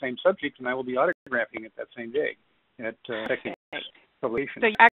book on the same subject, and I will be autographing it that same day at Technical Publication. So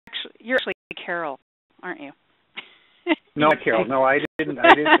you're actually Carol, aren't you? No, not Carol. No, I didn't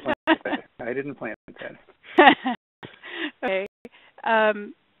plan that. I didn't plan that. Okay.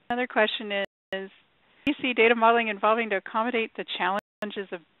 Another question is, do you see data modeling evolving to accommodate the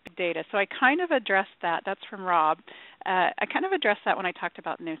challenges of big data? So I kind of addressed that. That's from Rob. I kind of addressed that when I talked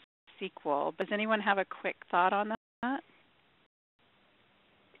about NoSQL. Does anyone have a quick thought on that?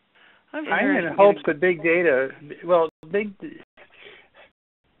 I'm in hopes that big data, big data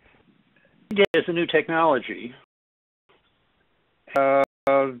is a new technology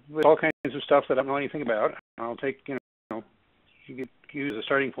with all kinds of stuff that I don't know anything about. I'll take, you could use a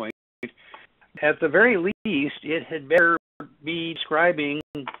starting point. At the very least, it had better be describing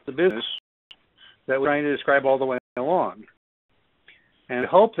the business that we're trying to describe all the way along. And I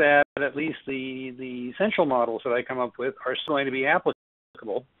hope that at least the essential models that I come up with are still going to be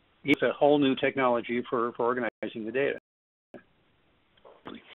applicable It's a whole new technology for organizing the data.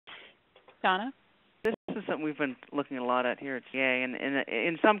 Donna? This is something we've been looking a lot at here at CA, and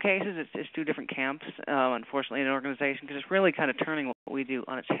in some cases it's two different camps, unfortunately, in an organization, because it's really kind of turning what we do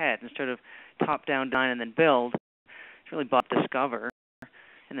on its head. Instead of top-down design and then build, it's really discover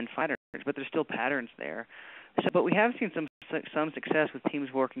and then find patterns, but there's still patterns there. So, but we have seen some success with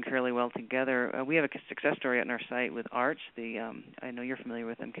teams working fairly well together. We have a success story on our site with ARCH, I know you're familiar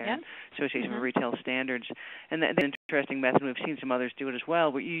with them, Karen, Association for Retail Standards, and that's an interesting method. We've seen some others do it as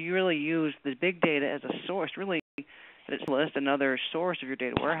well, where you really use the big data as a source, really, it's list another source of your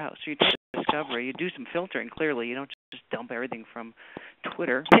data warehouse. So you take the discovery, you do some filtering. Clearly, you don't just dump everything from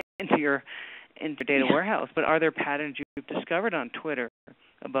Twitter into your data warehouse. But are there patterns you've discovered on Twitter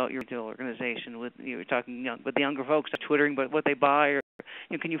about your retail organization? With you were talking with the younger folks twittering about what they buy, or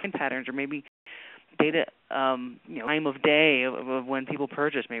can you find patterns, or maybe data time of day of when people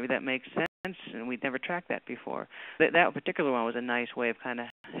purchase? Maybe that makes sense, and we'd never tracked that before. That particular one was a nice way of kind of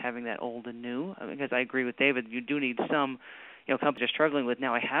having that old and new. Because I agree with David, you do need some companies are struggling with,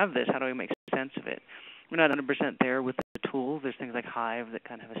 now I have this, how do I make sense of it? We're not 100% there with the tools. There's things like Hive that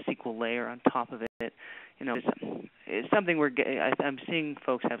kind of have a SQL layer on top of it. It's something I'm seeing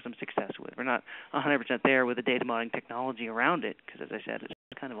folks have some success with. We're not 100% there with the data modeling technology around it, because, as I said,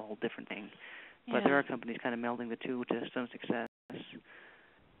 it's kind of a whole different thing. But there are companies kind of melding the two to some success.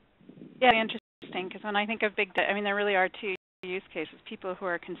 Yeah, interesting, because when I think of big data, there really are two use cases. People who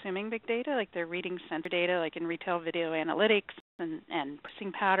are consuming big data, like they're reading sensor data, like in retail video analytics and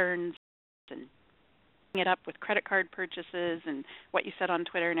pricing patterns and it up with credit card purchases and what you said on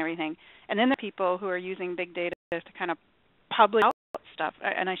Twitter and everything. And then the people who are using big data to kind of publish out stuff,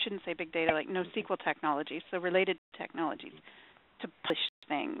 and I shouldn't say big data, like NoSQL technologies, so related technologies, to publish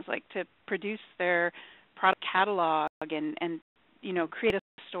things, like to produce their product catalog and create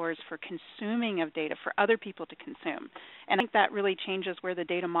stores for consuming of data for other people to consume. And I think that really changes where the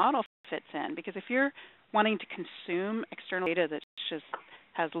data model fits in, because if you're wanting to consume external data that just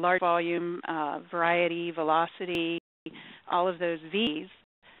has large volume, variety, velocity, all of those V's,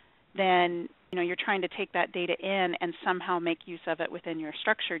 then you're trying to take that data in and somehow make use of it within your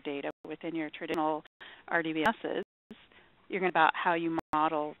structured data, within your traditional RDBMSs. You're going about how you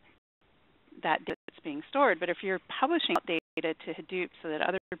model that data that's being stored. But if you're publishing data to Hadoop so that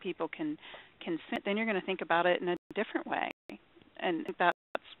other people can consume it, then you're going to think about it in a different way. And that's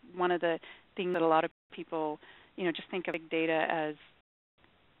one of the things that a lot of people, just think of big data as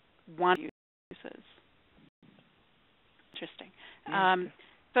one uses. Interesting.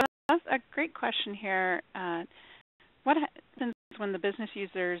 So that's a great question here. What happens when the business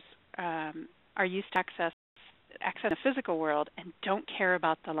users are used to access the physical world and don't care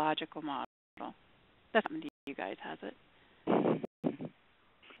about the logical model? That's something to you guys, has it?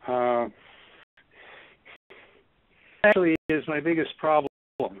 Actually, is my biggest problem.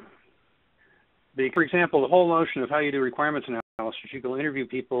 For example, the whole notion of how you do requirements analysis, you go interview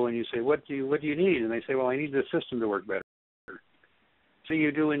people and you say, what do you need? And they say, well, I need the system to work better. So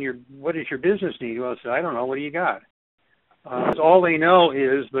you do what does your business need? Well, I say, I don't know, what do you got? All they know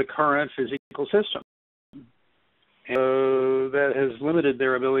is the current physical system. And, that has limited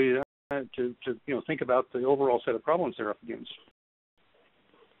their ability to think about the overall set of problems they're up against.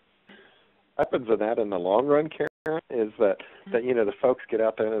 Happens in that in the long run, Karen, is that the folks get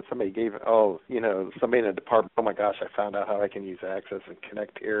out there and somebody somebody in a department, oh my gosh, I found out how I can use Access and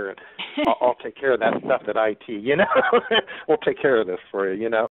connect here, and I'll take care of that stuff at IT, we'll take care of this for you,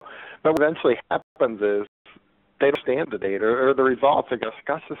 But what eventually happens is they understand the data or the results. They go,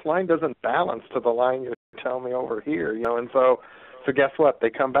 gosh, this line doesn't balance to the line you're telling me over here, and so guess what? They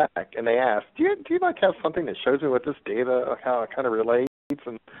come back and they ask, do you have something that shows me what this data, how it kind of relates?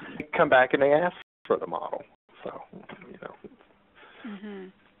 And they come back and they ask for the model. So,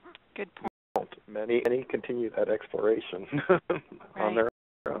 Good point. Many continue that exploration on their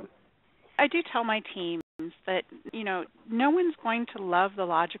own. I do tell my teams that, no one's going to love the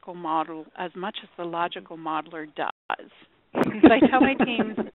logical model as much as the logical modeler does. But I tell my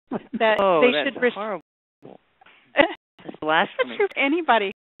teams that they should horrible. That's blasphemy. That's true for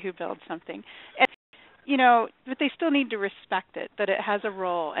anybody who builds something. And, but they still need to respect it, that it has a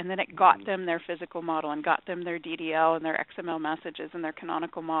role, and then it got them their physical model and got them their DDL and their XML messages and their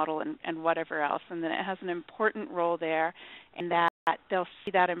canonical model and whatever else, and then it has an important role there, and that they'll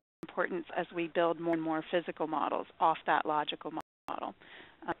see that importance as we build more and more physical models off that logical model.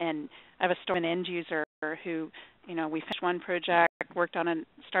 And I have a story of an end user who, we finished one project,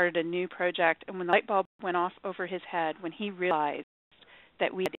 started a new project, and when the light bulb went off over his head, when he realized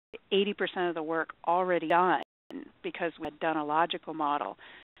that we had 80% of the work already done because we had done a logical model,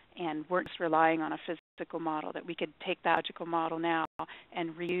 and weren't just relying on a physical model, that we could take that logical model now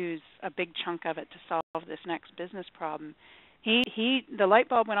and reuse a big chunk of it to solve this next business problem. The light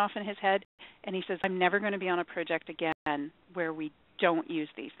bulb went off in his head, and he says, I'm never going to be on a project again where we don't use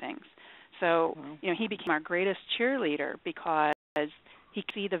these things. So, he became our greatest cheerleader because he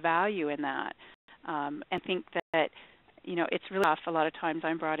could see the value in that, and think that, it's really tough. A lot of times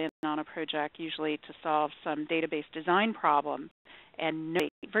I'm brought in on a project usually to solve some database design problem, and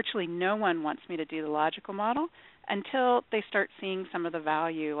virtually no one wants me to do the logical model until they start seeing some of the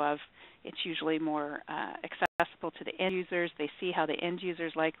value of it's usually more accessible to the end users. They see how the end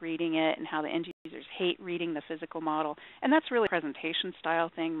users like reading it and how the end users hate reading the physical model. And that's really a presentation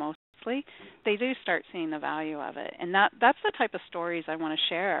style thing mostly. They do start seeing the value of it. And that's the type of stories I want to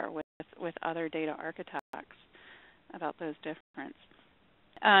share with other data architects about those differences.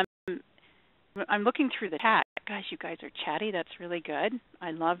 I'm looking through the chat. Guys, you guys are chatty. That's really good.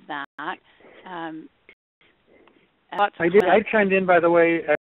 I love that. I chimed in, by the way.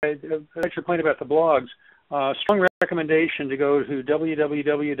 That's your point about the blogs. Strong recommendation to go to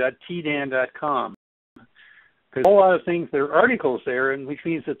www.tdan.com, because a whole lot of things, there are articles there, and which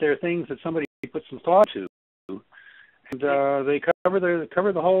means that there are things that somebody put some thought to, and they cover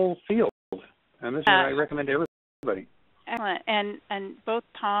the whole field. And this is what I recommend to everybody. Excellent. And both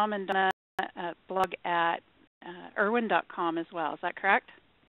Tom and Donna blog at irwin.com as well. Is that correct?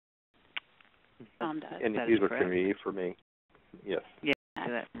 Tom does. And he's looking for me. Yes. Yeah,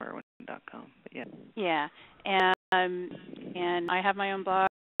 that from irwin.com. But yeah. Yeah. And I have my own blog,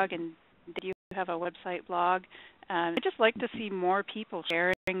 and you have a website blog. I'd just like to see more people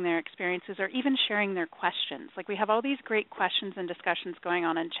sharing their experiences or even sharing their questions. Like, we have all these great questions and discussions going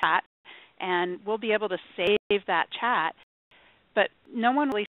on in chat, and we'll be able to save that chat, but no one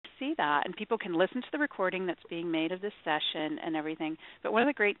really see that, and people can listen to the recording that's being made of this session and everything. But one of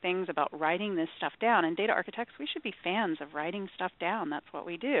the great things about writing this stuff down, and data architects, we should be fans of writing stuff down. That's what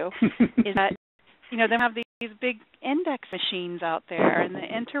we do, is that, they have these big index machines out there and the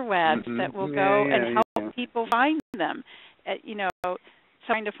interwebs that will go and help people find them.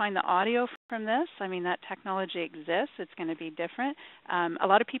 Trying to find the audio from this, that technology exists. It's going to be different. A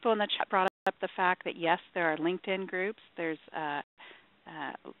lot of people in the chat brought up the fact that, yes, there are LinkedIn groups. There's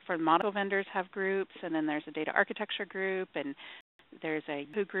for model vendors have groups, and then there's a data architecture group, and there's a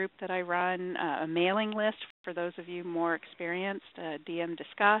Yahoo group that I run, a mailing list for those of you more experienced, DM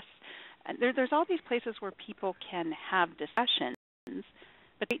Discuss. And there's all these places where people can have discussions,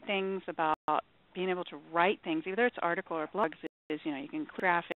 but great things about being able to write things, either it's article or blogs, is you can include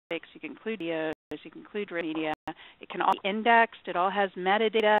graphics, you can include videos, you can include written media. It can all be indexed. It all has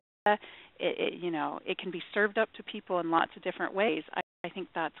metadata. It can be served up to people in lots of different ways. I think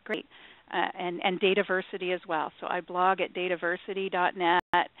that's great. And DATAVERSITY as well. So I blog at dataversity.net,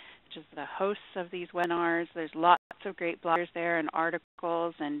 which is the hosts of these webinars. There's lots of great bloggers there and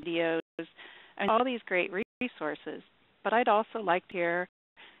articles and videos and all these great resources. But I'd also like to hear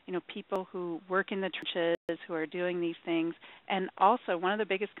people who work in the trenches, who are doing these things. And also, one of the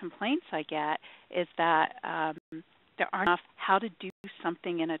biggest complaints I get is that there aren't enough how to do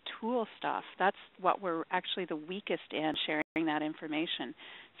something in a tool stuff. That's what we're actually the weakest in, sharing that information.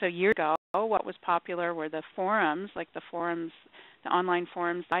 So years ago, what was popular were the forums, like the online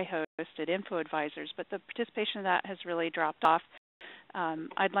forums I hosted, Info Advisors, but the participation of that has really dropped off.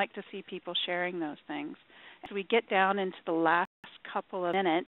 I'd like to see people sharing those things. As we get down into the last couple of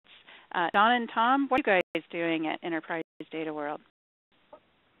minutes, Don and Tom, what are you guys doing at Enterprise Data World?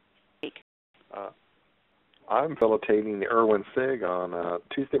 I'm facilitating the Irwin SIG on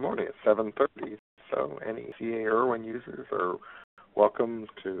Tuesday morning at 7:30. So any CA Irwin users are welcome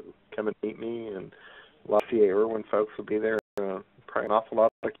to come and meet me, and a lot of CA Irwin folks will be there. Probably an awful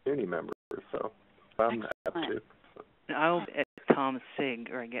lot of community members. So I'm happy to. I'll be at Tom's SIG,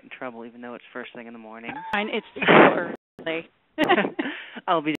 or I get in trouble, even though it's first thing in the morning. It's so early.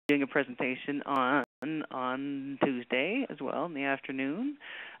 I'll be doing a presentation on Tuesday as well in the afternoon.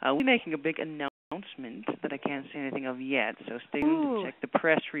 We'll be making a big announcement that I can't say anything of yet, so stay tuned to check the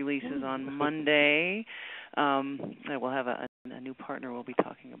press releases on Monday. We'll have a new partner we'll be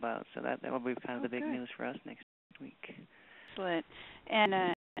talking about, so that will be kind of the big news for us next week. Excellent.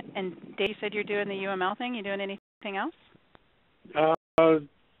 And Dave, you said you're doing the UML thing. You doing anything else? I'm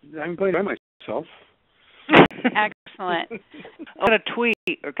going by myself. Excellent. I'm going to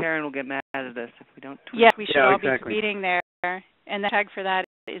tweet, or Karen will get mad at us if we don't tweet. Yeah, we should all exactly. be tweeting there. And the tag for that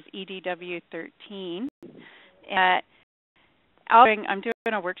is EDW13. I'm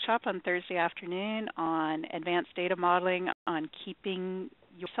doing a workshop on Thursday afternoon on advanced data modeling, on keeping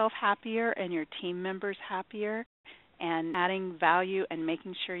yourself happier and your team members happier, and adding value and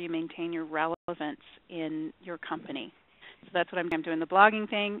making sure you maintain your relevance in your company. So that's what I'm doing, the blogging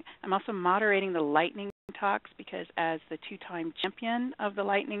thing. I'm also moderating the lightning talks because as the two-time champion of the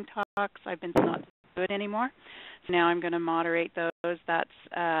lightning talks, I've been not good anymore. So now I'm going to moderate those. That's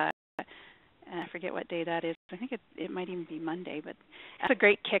I forget what day that is. I think it might even be Monday, but that's a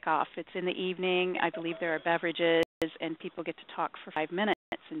great kickoff. It's in the evening. I believe there are beverages, and people get to talk for 5 minutes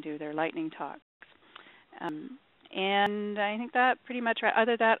and do their lightning talks. And I think that pretty much,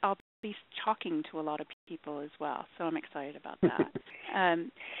 other than that, I'll be talking to a lot of people as well, so I'm excited about that. And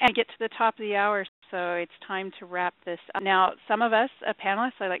I get to the top of the hour, so it's time to wrap this up. Now, some of us,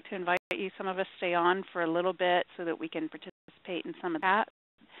 panelists, I'd like to invite you, some of us stay on for a little bit so that we can participate in some of that.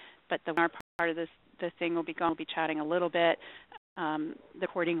 But the part of the thing will be gone. We'll be chatting a little bit. The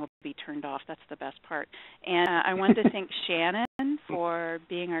recording will be turned off. That's the best part. And I wanted to thank Shannon for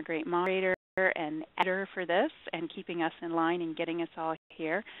being our great moderator and editor for this and keeping us in line and getting us all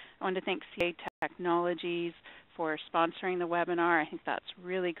here. I wanted to thank CA Technologies for sponsoring the webinar. I think that's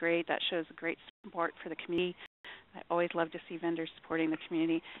really great. That shows a great support for the community. I always love to see vendors supporting the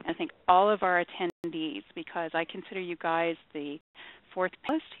community. And I thank all of our attendees because I consider you guys the fourth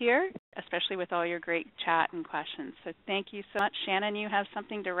panelist here, especially with all your great chat and questions. So thank you so much. Shannon, you have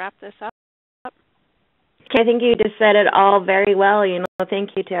something to wrap this up? Okay, I think you just said it all very well.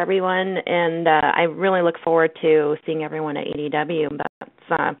 Thank you to everyone, and I really look forward to seeing everyone at EDW.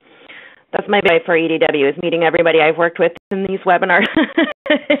 That's my way for EDW, is meeting everybody I've worked with in these webinars,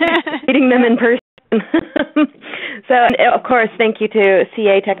 meeting them in person. So, of course, thank you to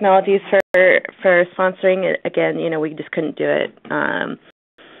CA Technologies for sponsoring it. Again, we just couldn't do it.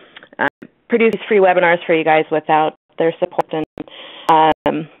 Produce free webinars for you guys without their support. And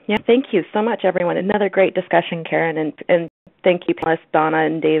thank you so much, everyone. Another great discussion, Karen, and thank you, panelists Donna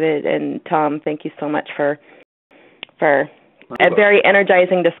and David and Tom. Thank you so much for a very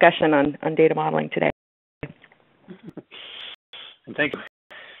energizing discussion on data modeling today. And thank you.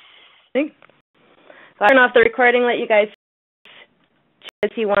 Thanks. So I'll turn off the recording, let you guys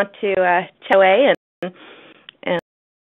choose if you want to chat away, and